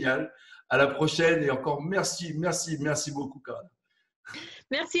génial. À la prochaine et encore merci, merci, merci beaucoup, Carla.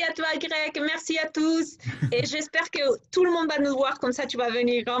 Merci à toi, Greg. Merci à tous. Et j'espère que tout le monde va nous voir. Comme ça, tu vas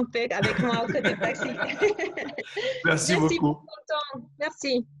venir ramper avec moi au côté de taxi. Merci Merci pour beaucoup. ton temps.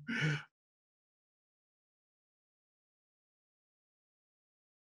 Merci.